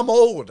saying I'm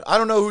old. I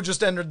don't know who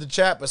just entered the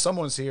chat, but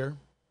someone's here.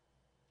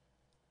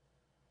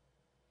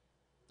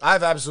 I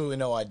have absolutely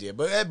no idea.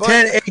 But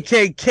 10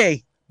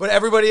 AKK. But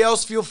everybody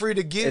else, feel free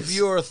to give It's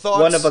your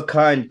thoughts. One of a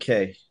kind,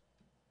 K.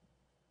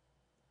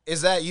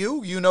 Is that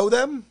you? You know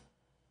them?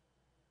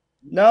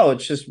 No,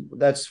 it's just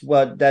that's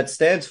what that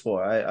stands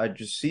for. I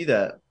just see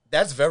that.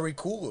 That's very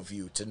cool of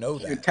you to know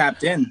You're that.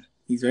 tapped in.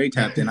 He's very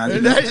tapped in.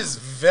 That is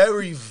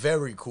very,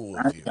 very cool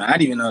of you. I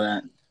didn't even know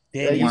that.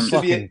 Damn, used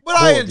to be But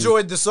I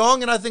enjoyed the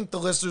song, and I think the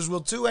listeners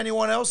will too.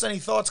 Anyone else? Any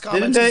thoughts,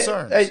 comments,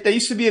 concerns? There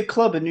used to be a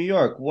club in New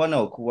York, One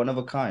Oak, one of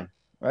a kind,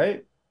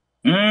 right?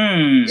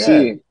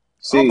 Yeah.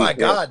 Oh my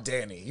God,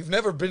 Danny, you've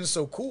never been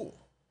so cool.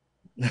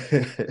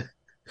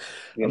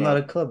 I'm not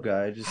a club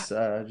guy. I just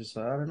I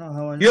don't know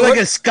how I know. You're like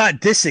a Scott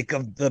Disick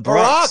of the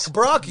Bronx.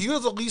 Brock, you're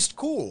the least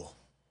cool.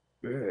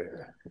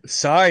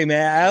 Sorry,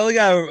 man. I only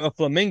got a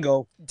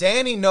flamingo.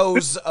 Danny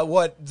knows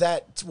what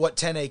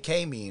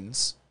 10AK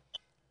means.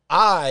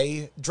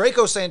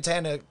 Draco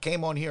Santana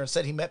came on here and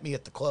said he met me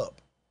at the club.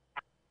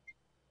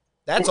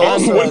 That's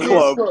awesome. What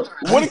club?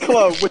 What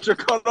club? With your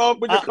cut off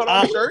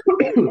shirt?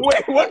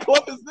 Wait, what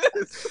club is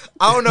this?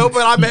 I don't know,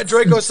 but I met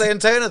Draco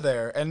Santana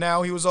there, and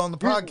now he was on the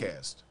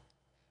podcast.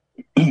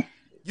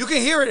 You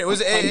can hear it.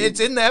 It's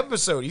in the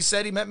episode. He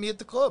said he met me at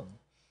the club.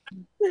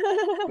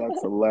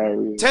 That's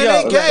hilarious.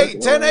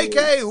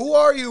 10AK, who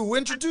are you?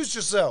 Introduce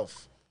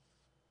yourself.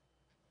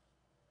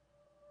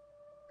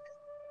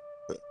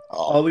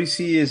 All we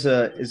see is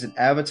an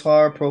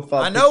avatar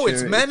profile. I know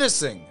picture. it's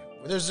menacing.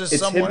 There's just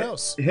someone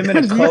else. Him in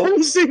a coat.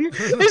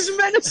 It's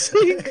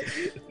menacing.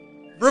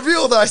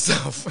 Reveal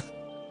thyself.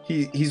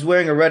 He's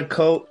wearing a red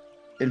coat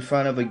in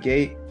front of a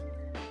gate.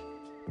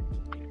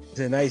 It's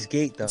a nice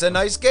gate, though. It's a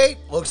nice gate.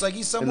 Looks like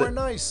he's somewhere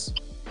nice.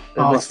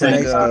 It looks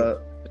like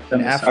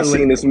an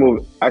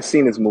affluent. I've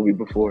seen this movie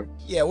before.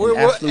 Yeah, we're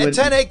at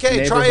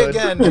 10AK. Try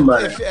again,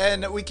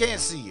 and we can't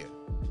see you.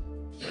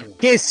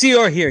 Can't see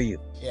or hear you.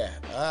 Yeah,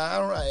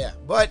 all right, yeah.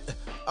 But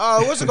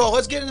what's it called?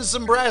 Let's get into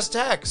some brass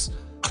tacks.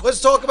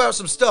 Let's talk about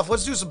some stuff.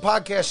 Let's do some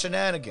podcast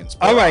shenanigans.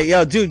 All right,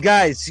 yo, dude,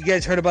 guys, you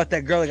guys heard about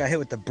that girl that got hit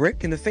with the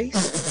brick in the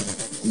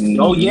face?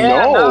 Oh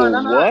yeah, no, what?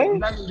 I'm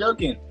not even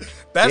joking.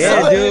 That's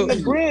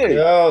dude.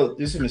 Yo,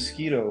 this is a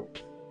mosquito.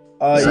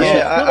 I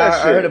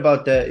heard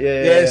about that.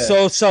 Yeah.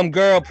 So some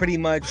girl pretty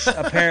much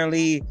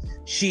apparently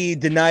she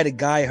denied a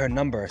guy her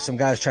number. Some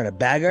guy was trying to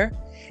bag her,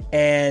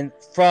 and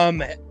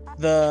from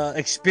the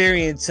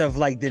experience of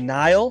like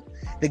denial,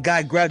 the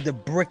guy grabbed a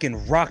brick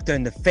and rocked her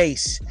in the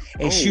face,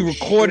 and she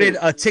recorded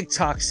a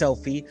TikTok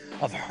selfie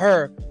of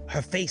her.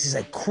 Her face is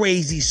like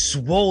crazy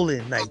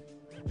swollen, like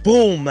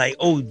boom, like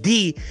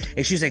OD,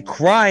 and she was like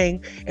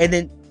crying,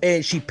 and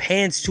she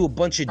pans to a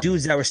bunch of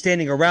dudes that were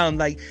standing around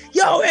like,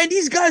 yo, and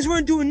these guys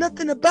weren't doing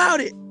nothing about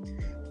it.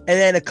 And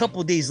then a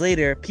couple days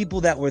later,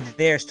 people that were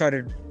there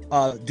started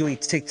doing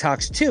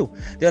TikToks too.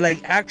 They're like,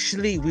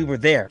 actually, we were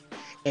there.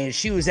 And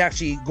she was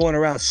actually going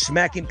around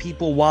smacking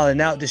people,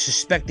 wilding out,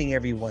 disrespecting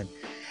everyone.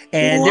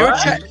 And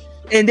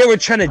they were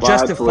trying to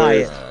justify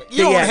it.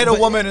 You don't hit a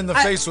woman in the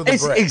face with a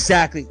brick.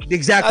 Exactly.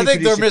 I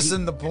think they're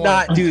missing the point.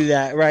 Not do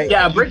that, right?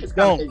 Yeah, brick is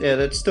don't. Yeah,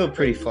 that's still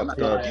pretty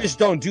fucked up. Just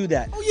don't do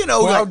that. Well, you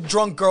know how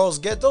drunk girls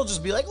get. They'll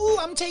just be like, "Ooh,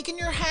 I'm taking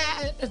your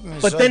hat."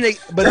 But then they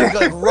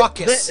like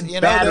ruckus. You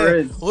know,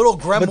 they're little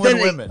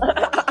gremlin women.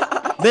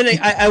 Then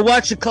I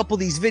watched a couple of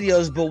these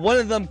videos, but one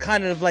of them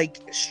kind of like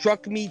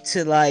struck me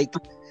to like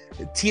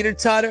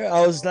teeter-totter.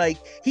 I was like,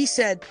 he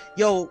said,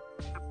 yo,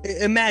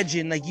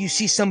 imagine like you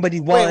see somebody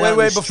walking out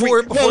wait,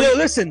 before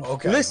listen.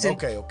 Okay.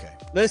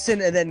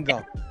 Listen and then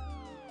go.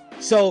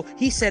 So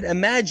he said,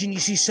 imagine you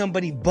see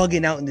somebody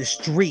bugging out in the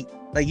street,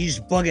 like you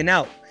just bugging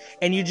out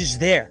and you're just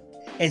there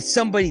and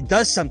somebody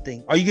does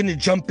something. Are you going to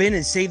jump in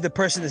and save the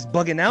person that's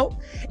bugging out?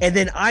 And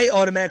then I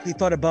automatically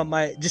thought about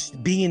my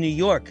just being in New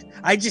York.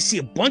 I just see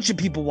a bunch of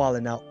people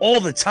wilding out all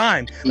the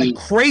time, like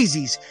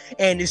crazies.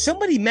 And if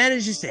somebody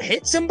manages to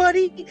hit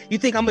somebody, you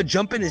think I'm going to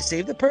jump in and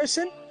save the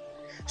person?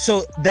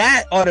 So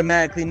that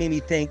automatically made me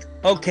think,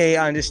 okay,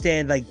 I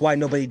understand like why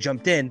nobody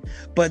jumped in,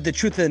 but the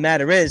truth of the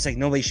matter is like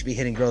nobody should be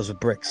hitting girls with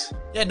bricks.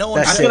 Yeah, no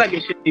one. I feel like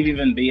it shouldn't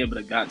even be able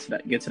to get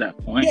to that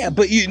point. Yeah,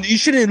 but you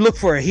shouldn't look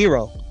for a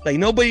hero. Like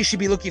nobody should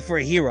be looking for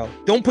a hero.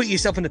 Don't put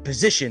yourself in a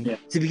position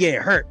to be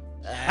getting hurt.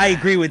 I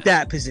agree with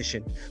that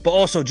position, but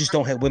also just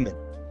don't hit women.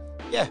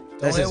 Yeah,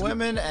 don't hit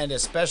women, and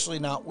especially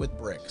not with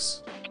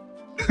bricks.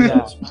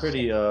 Yeah, it's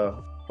pretty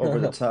over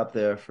the top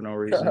there for no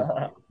reason.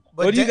 But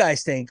what do you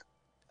guys think?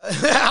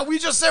 We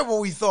just said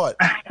what we thought.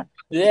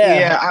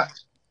 Yeah,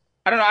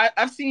 I don't know.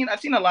 I've seen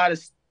a lot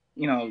of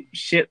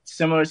shit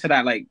similar to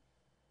that, like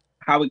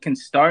how it can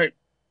start.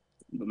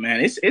 But man,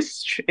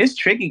 it's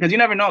tricky because you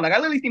never know. Like I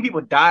literally seen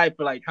people die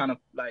for like kind of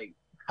like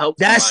help.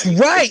 That's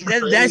right.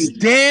 That's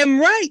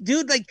damn right,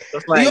 dude. Like,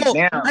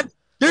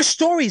 there's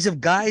stories of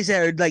guys that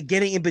are like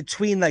getting in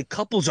between like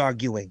couples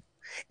arguing.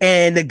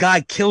 And the guy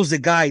kills the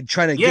guy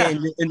trying to get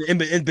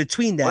in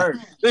between that. Word.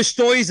 There's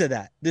stories of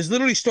that. There's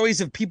literally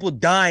stories of people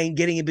dying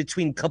getting in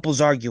between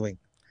couples arguing.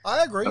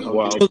 I agree. That's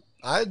wild.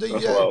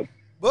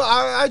 Well,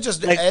 I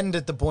just end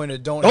at the point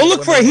of don't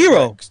look for a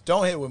hero.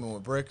 Don't hit women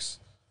with bricks.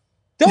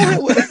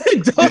 Don't.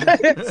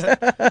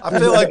 I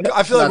feel like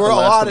Not we're The a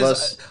Last lot of of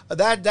Us.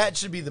 that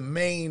should be the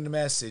main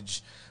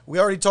message. We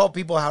already taught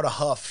people how to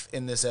huff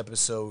in this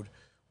episode.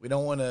 We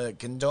don't want to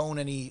condone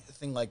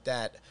anything like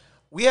that.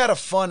 We had a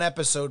fun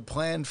episode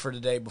planned for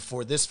today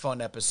before this fun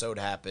episode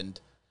happened,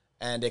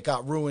 and it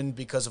got ruined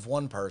because of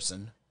one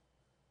person.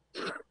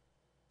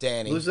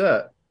 Danny. Who's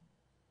that?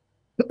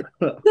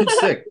 I'm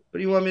sick. What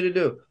do you want me to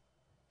do?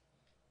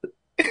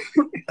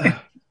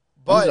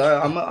 But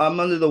I'm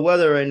under the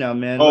weather right now,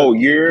 man. Oh, Look,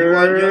 you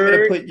want me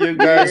to put your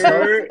guys'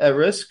 health at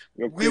risk?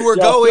 we were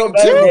Yo, going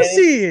feel better,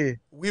 to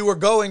we were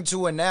going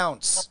to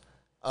announce.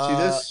 See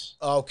this?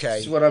 Okay.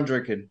 This is what I'm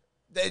drinking.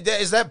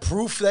 Is that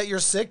proof that you're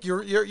sick?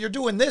 You're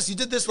doing this. You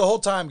did this the whole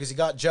time because he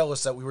got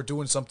jealous that we were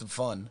doing something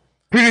fun.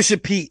 Producer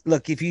Pete,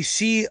 look, if you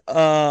see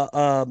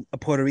a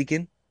Puerto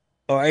Rican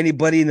or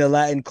anybody in the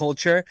Latin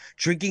culture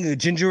drinking a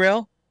ginger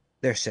ale,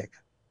 they're sick.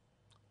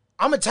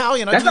 I'm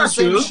Italian. I That's do the not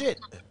same true. shit.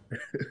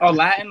 Oh,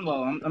 Latin?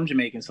 Well, I'm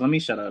Jamaican, so let me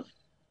shut up.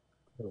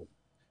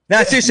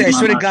 No, seriously, I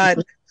swear to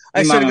God,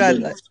 I swear to God,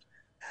 business.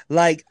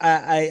 like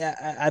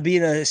I be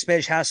in a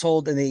Spanish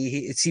household and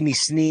they see me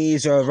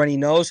sneeze or a runny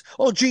nose.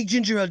 Oh, drink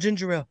ginger ale,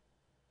 ginger ale.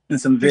 And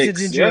some Drink Vicks. the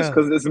ginger Yes, ale.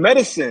 because it's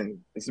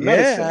medicine. It's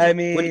medicine. Yeah, I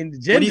mean, What do you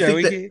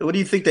ginger. think? What do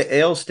you think the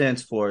ale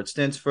stands for? It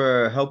stands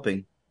for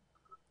helping.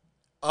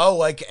 Oh,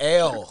 like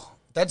ale.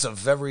 That's a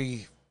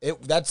very.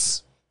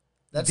 That's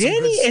some Danny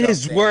good and stuff,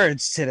 his Danny.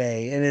 words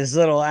today and his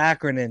little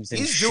acronyms and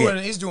He's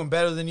shit. He's doing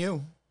better than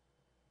you.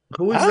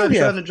 Who is I don't that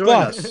give trying a to join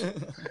fuck.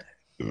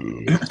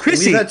 us?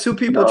 Chrissy, We've had two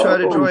people try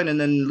to join and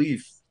then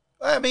leave.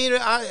 I mean,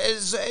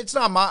 it's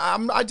not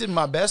I did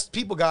my best.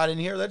 People got in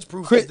here. That's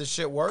proof Chris- that the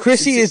shit works.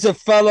 Chrissy is a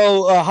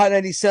fellow Hot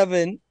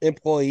 97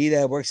 employee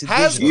that works at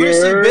Has Disney.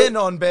 Chrissy Yeah. been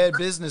on Bad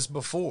Business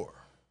before?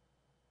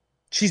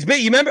 She's been.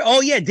 You remember?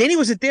 Oh yeah, Danny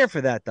wasn't there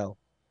for that though.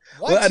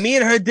 What? Well, me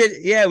and her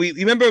did. Yeah, we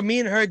remember. Me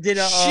and her did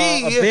a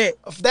bit.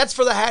 That's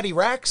for the Hattie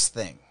Racks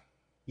thing.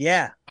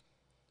 Yeah.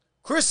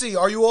 Chrissy,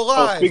 are you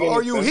alive? speaking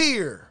Are of you things.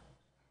 here?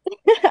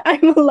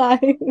 I'm alive.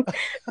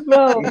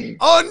 Bro, Unmute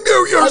I've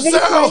been trying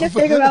yourself. to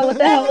figure out what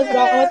the hell is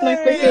wrong with my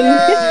freaking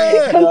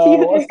Yeah. Yo,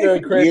 what's computer.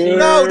 good, Chrissy?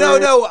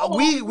 No.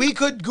 We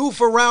could goof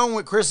around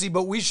with Chrissy,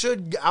 but we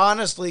should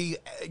honestly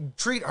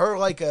treat her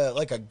like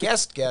a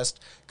guest because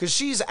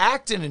she's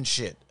acting and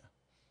shit.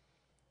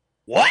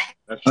 What?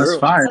 That's That's true.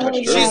 fine. Oh, That's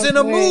yeah. true. She's in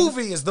a Word.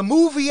 movie. Is the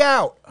movie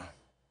out?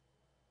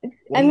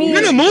 I mean,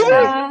 You're in a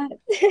movie?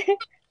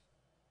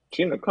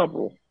 She in a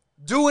couple.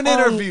 Do an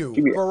interview.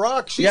 Give me-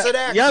 Barack, she's Yeah, an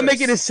actress. y'all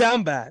making it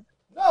sound bad.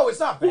 No, it's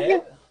not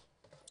bad.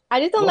 I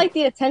just don't like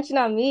the attention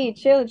on me.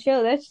 Chill.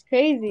 That's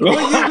crazy.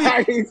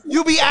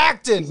 You be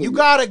acting. You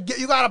gotta I be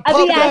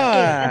pump acting.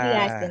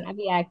 that. I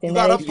be acting. You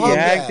That gotta is pump true.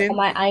 that. On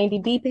my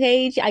IMDb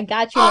page, I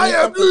got you.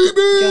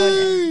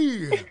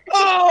 IMDb.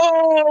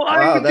 Oh,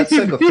 Wow, that's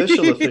like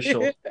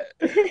official.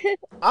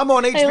 I'm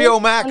on Hey, HBO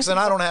let's- Max and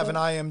I don't have an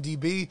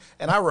IMDb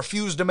and I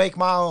refuse to make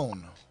my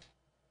own.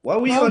 What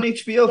were you on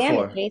HBO Damn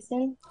for? it,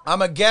 Jason.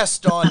 I'm a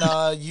guest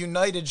on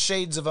United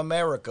Shades of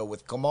America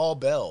with Kamal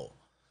Bell.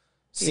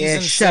 Yeah,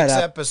 Season shut 6,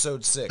 up.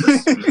 Episode 6.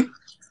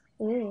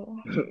 Ooh.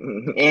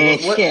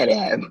 And What- shut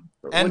up.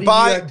 What And did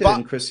by- you act by-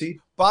 in, Chrissy?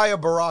 Buy a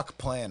Barack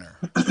planner.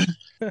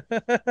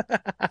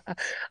 I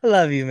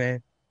love you,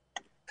 man.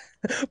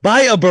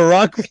 Buy a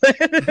Barack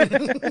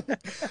plan.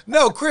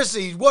 No,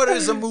 Chrissy, what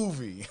is a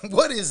movie?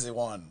 What is it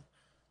one?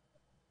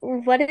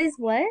 What is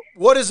what?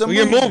 What is a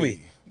Your movie?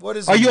 movie. What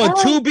is Are a you on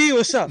movie? Tubi?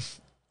 What's up?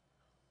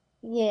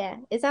 Yeah,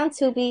 it's on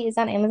Tubi. It's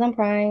on Amazon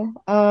Prime.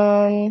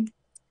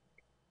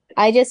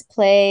 I just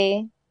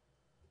play.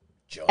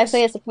 I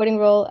play a supporting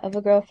role of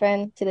a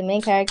girlfriend to the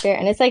main character,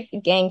 and it's like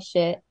gang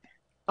shit.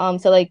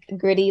 So like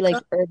gritty, like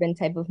urban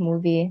type of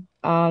movie.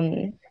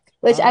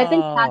 Which I've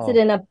been casted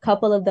in a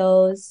couple of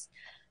those,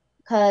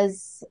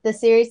 because the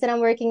series that I'm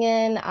working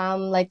in,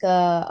 I'm like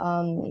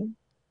a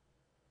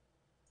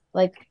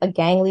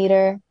gang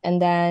leader,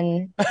 and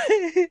then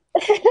it's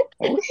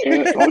Do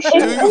you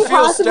feel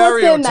impossible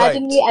to imagine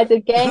stereotyped? me as a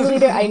gang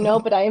leader. I know,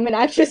 but I am an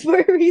actress for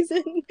a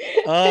reason.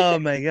 Oh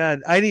my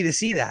God, I need to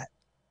see that.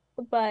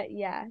 But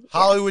yeah,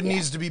 Hollywood yeah.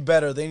 needs to be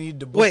better. They need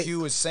to book Wait,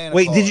 you as Santa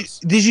Wait, Claus.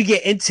 did you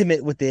get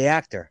intimate with the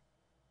actor?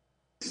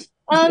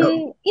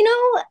 You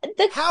know,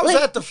 How's like,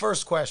 that the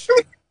first question?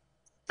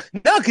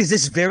 No, because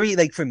it's very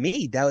like for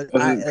me that was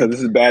Because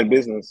this is bad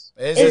business.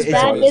 Is it's it-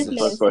 bad This is the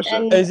business. first question.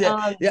 And, Is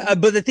it- yeah,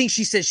 but the thing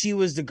she said she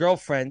was the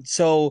girlfriend,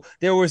 so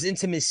there was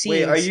intimate scenes.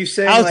 Wait, are you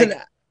saying How's like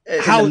an- in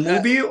how- the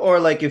movie or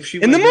like if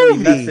she in was the really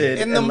movie? method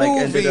In the and, like,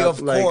 ended movie, up,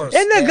 of like- course.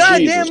 in the Yeah. goddamn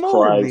Jesus movie?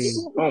 Christ.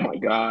 Oh my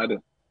God.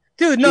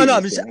 Dude, no,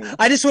 Jesus, I'm man.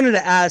 I just wanted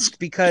to ask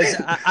because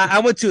I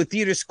went to a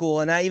theater school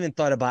and I even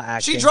thought about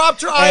acting. She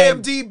dropped her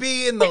And-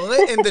 IMDb in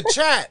the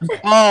chat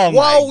Oh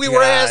while my we God.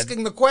 were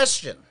asking the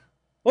question.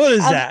 What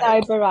is I'm that?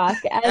 sorry, Barack.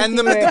 As And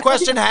you the were-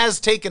 question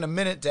has taken a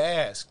minute to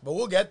ask, but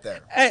we'll get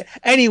there.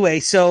 Anyway,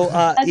 so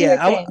As you were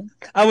yeah, saying.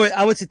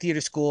 I went to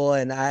theater school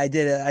and I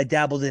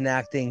dabbled in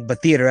acting,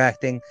 but theater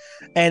acting,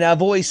 and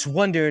I've always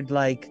wondered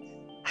like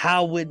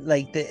how would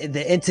like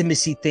the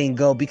intimacy thing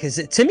go, because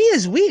to me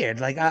is weird.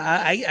 Like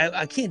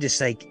I can't just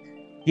like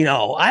you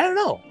know, I don't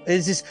know.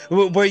 It's just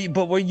were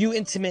you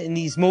intimate in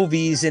these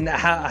movies, and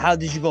how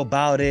did you go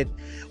about it?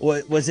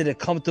 Was it a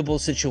comfortable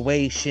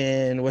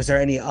situation? Was there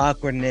any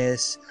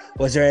awkwardness?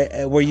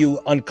 Were you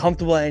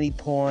uncomfortable at any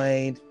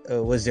point?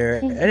 Was there?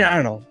 I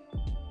don't know.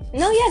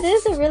 No, yeah,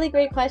 this is a really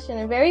great question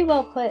and very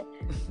well put.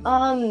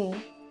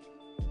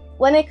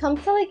 When it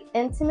comes to like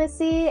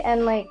intimacy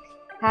and like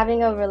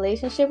having a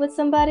relationship with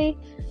somebody,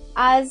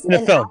 as an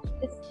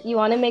actress, you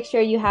want to make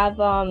sure you have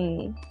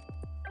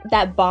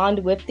that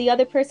bond with the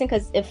other person,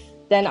 because if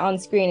then on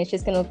screen it's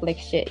just gonna look like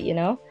shit, you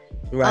know?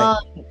 Right.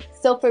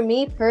 So for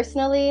me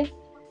personally,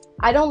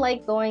 I don't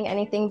like going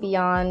anything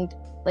beyond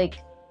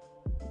like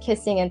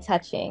kissing and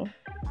touching,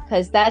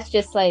 because that's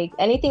just like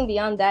anything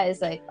beyond that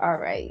is like, all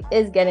right,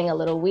 it's getting a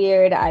little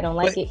weird. I don't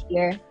like it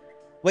here.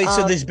 Wait,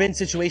 so there's been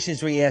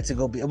situations where you had to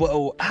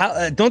go.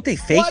 How don't they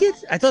fake it?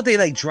 I thought they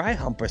like dry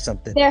hump or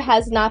something. There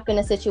has not been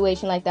a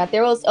situation like that.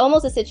 There was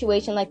almost a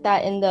situation like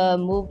that in the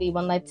movie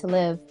One Life to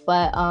Live,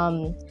 but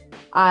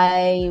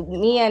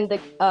me and the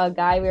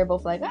guy, we were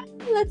both like,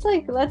 let's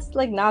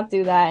not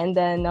do that. And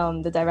then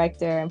the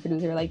director and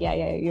producer were like, yeah,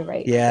 you're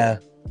right. Yeah.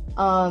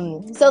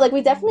 So like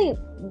we definitely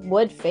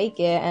would fake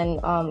it and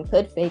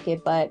could fake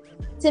it, but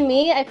to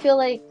me, I feel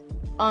like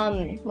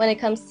when it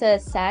comes to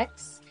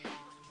sex,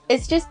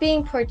 it's just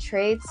being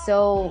portrayed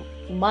so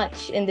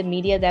much in the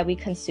media that we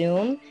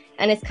consume,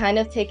 and it's kind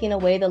of taking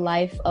away the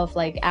life of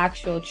like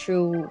actual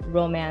true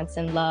romance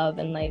and love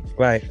and like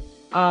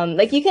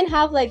like you can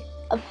have like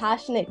a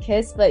passionate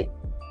kiss, but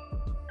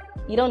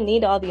you don't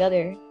need all the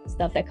other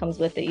stuff that comes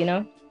with it, you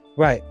know?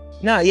 Right.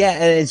 No, yeah,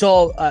 and it's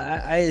all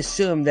I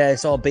assume that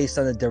it's all based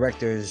on the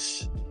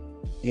director's,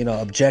 you know,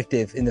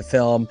 objective in the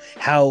film,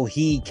 how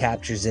he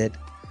captures it,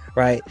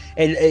 right?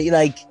 And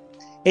like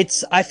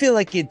I feel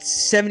like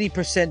it's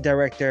 70%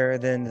 director,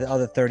 then the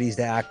other 30 is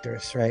the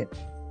actors, right?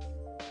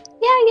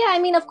 Yeah. I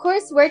mean, of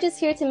course, we're just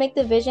here to make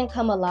the vision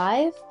come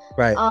alive.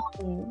 Right.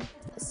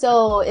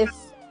 So if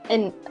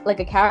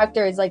like a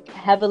character is like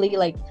heavily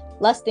like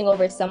lusting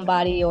over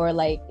somebody, or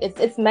like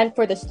it's meant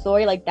for the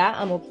story like that,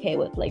 I'm okay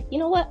with, like, you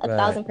know what,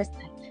 1,000%.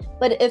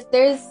 But if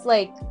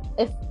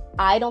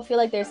I don't feel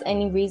like there's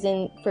any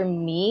reason for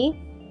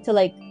me to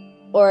like,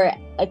 or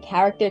a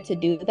character to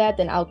do that,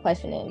 then I'll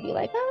question it and be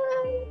like,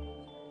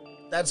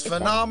 That's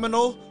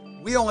phenomenal.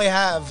 We only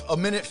have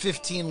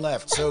 1:15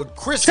 left. So,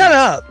 Chrissy, shut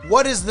up.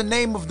 What is the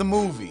name of the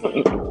movie?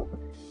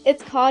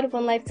 It's called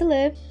One Life to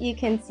Live. You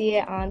can see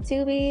it on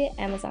Tubi,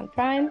 Amazon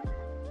Prime.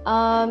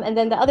 And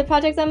then the other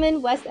projects I'm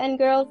in, West End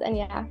Girls, and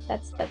yeah,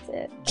 that's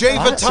it.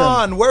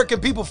 JVuitton, where can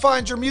people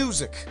find your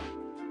music?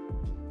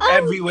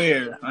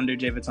 Everywhere under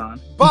JVuitton.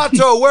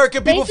 BaTo, where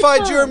can people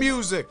find your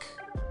music?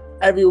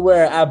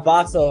 Everywhere at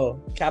BaTo,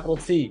 capital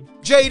T.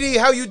 JD,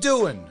 how you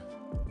doing?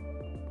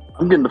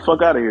 I'm getting the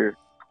fuck out of here.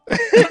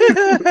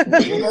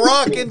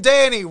 Barack and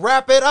Danny,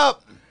 wrap it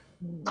up.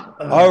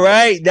 All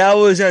right, that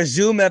was our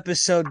Zoom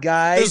episode,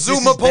 guys. The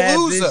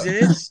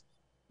Zoom-A-Palooza.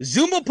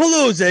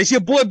 Zoom-A-Palooza. It's your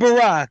boy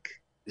Barack.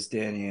 It's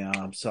Danny.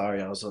 I'm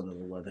sorry, I was under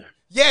the weather.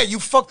 Yeah, you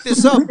fucked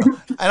this up.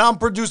 And I'm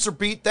producer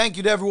Pete. Thank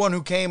you to everyone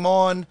who came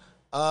on.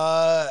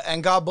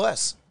 And God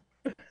bless.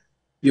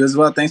 You as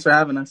well. Thanks for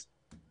having us.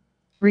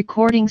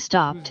 Recording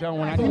stopped. You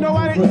know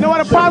why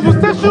the pause was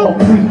tissue?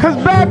 Because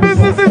bad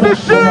business is the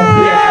shit.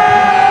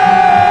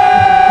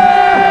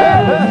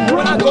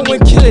 When I go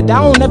and kill it,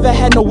 I don't never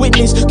had no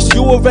witness. Cause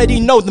you already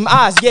know them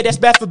eyes, yeah, that's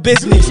bad for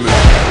business.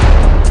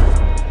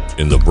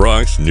 In the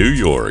Bronx, New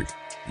York,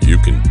 you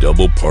can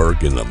double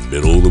park in the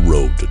middle of the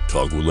road to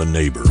talk with a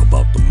neighbor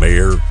about the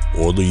mayor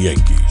or the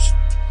Yankees.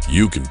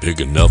 You can pick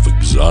enough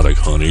exotic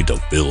honey to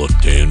fill a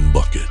tin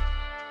bucket.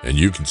 And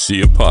you can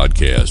see a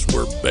podcast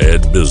where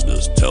bad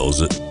business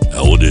tells it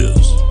how it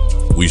is.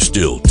 We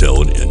still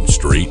tell it in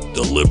straight,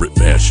 deliberate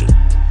fashion,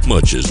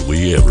 much as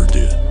we ever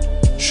did.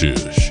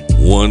 Shush,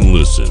 one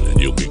listen and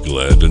you'll be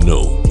glad to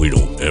know we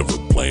don't ever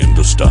plan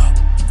to stop.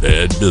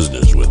 Bad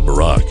Business with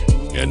Barack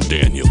and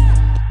Daniel.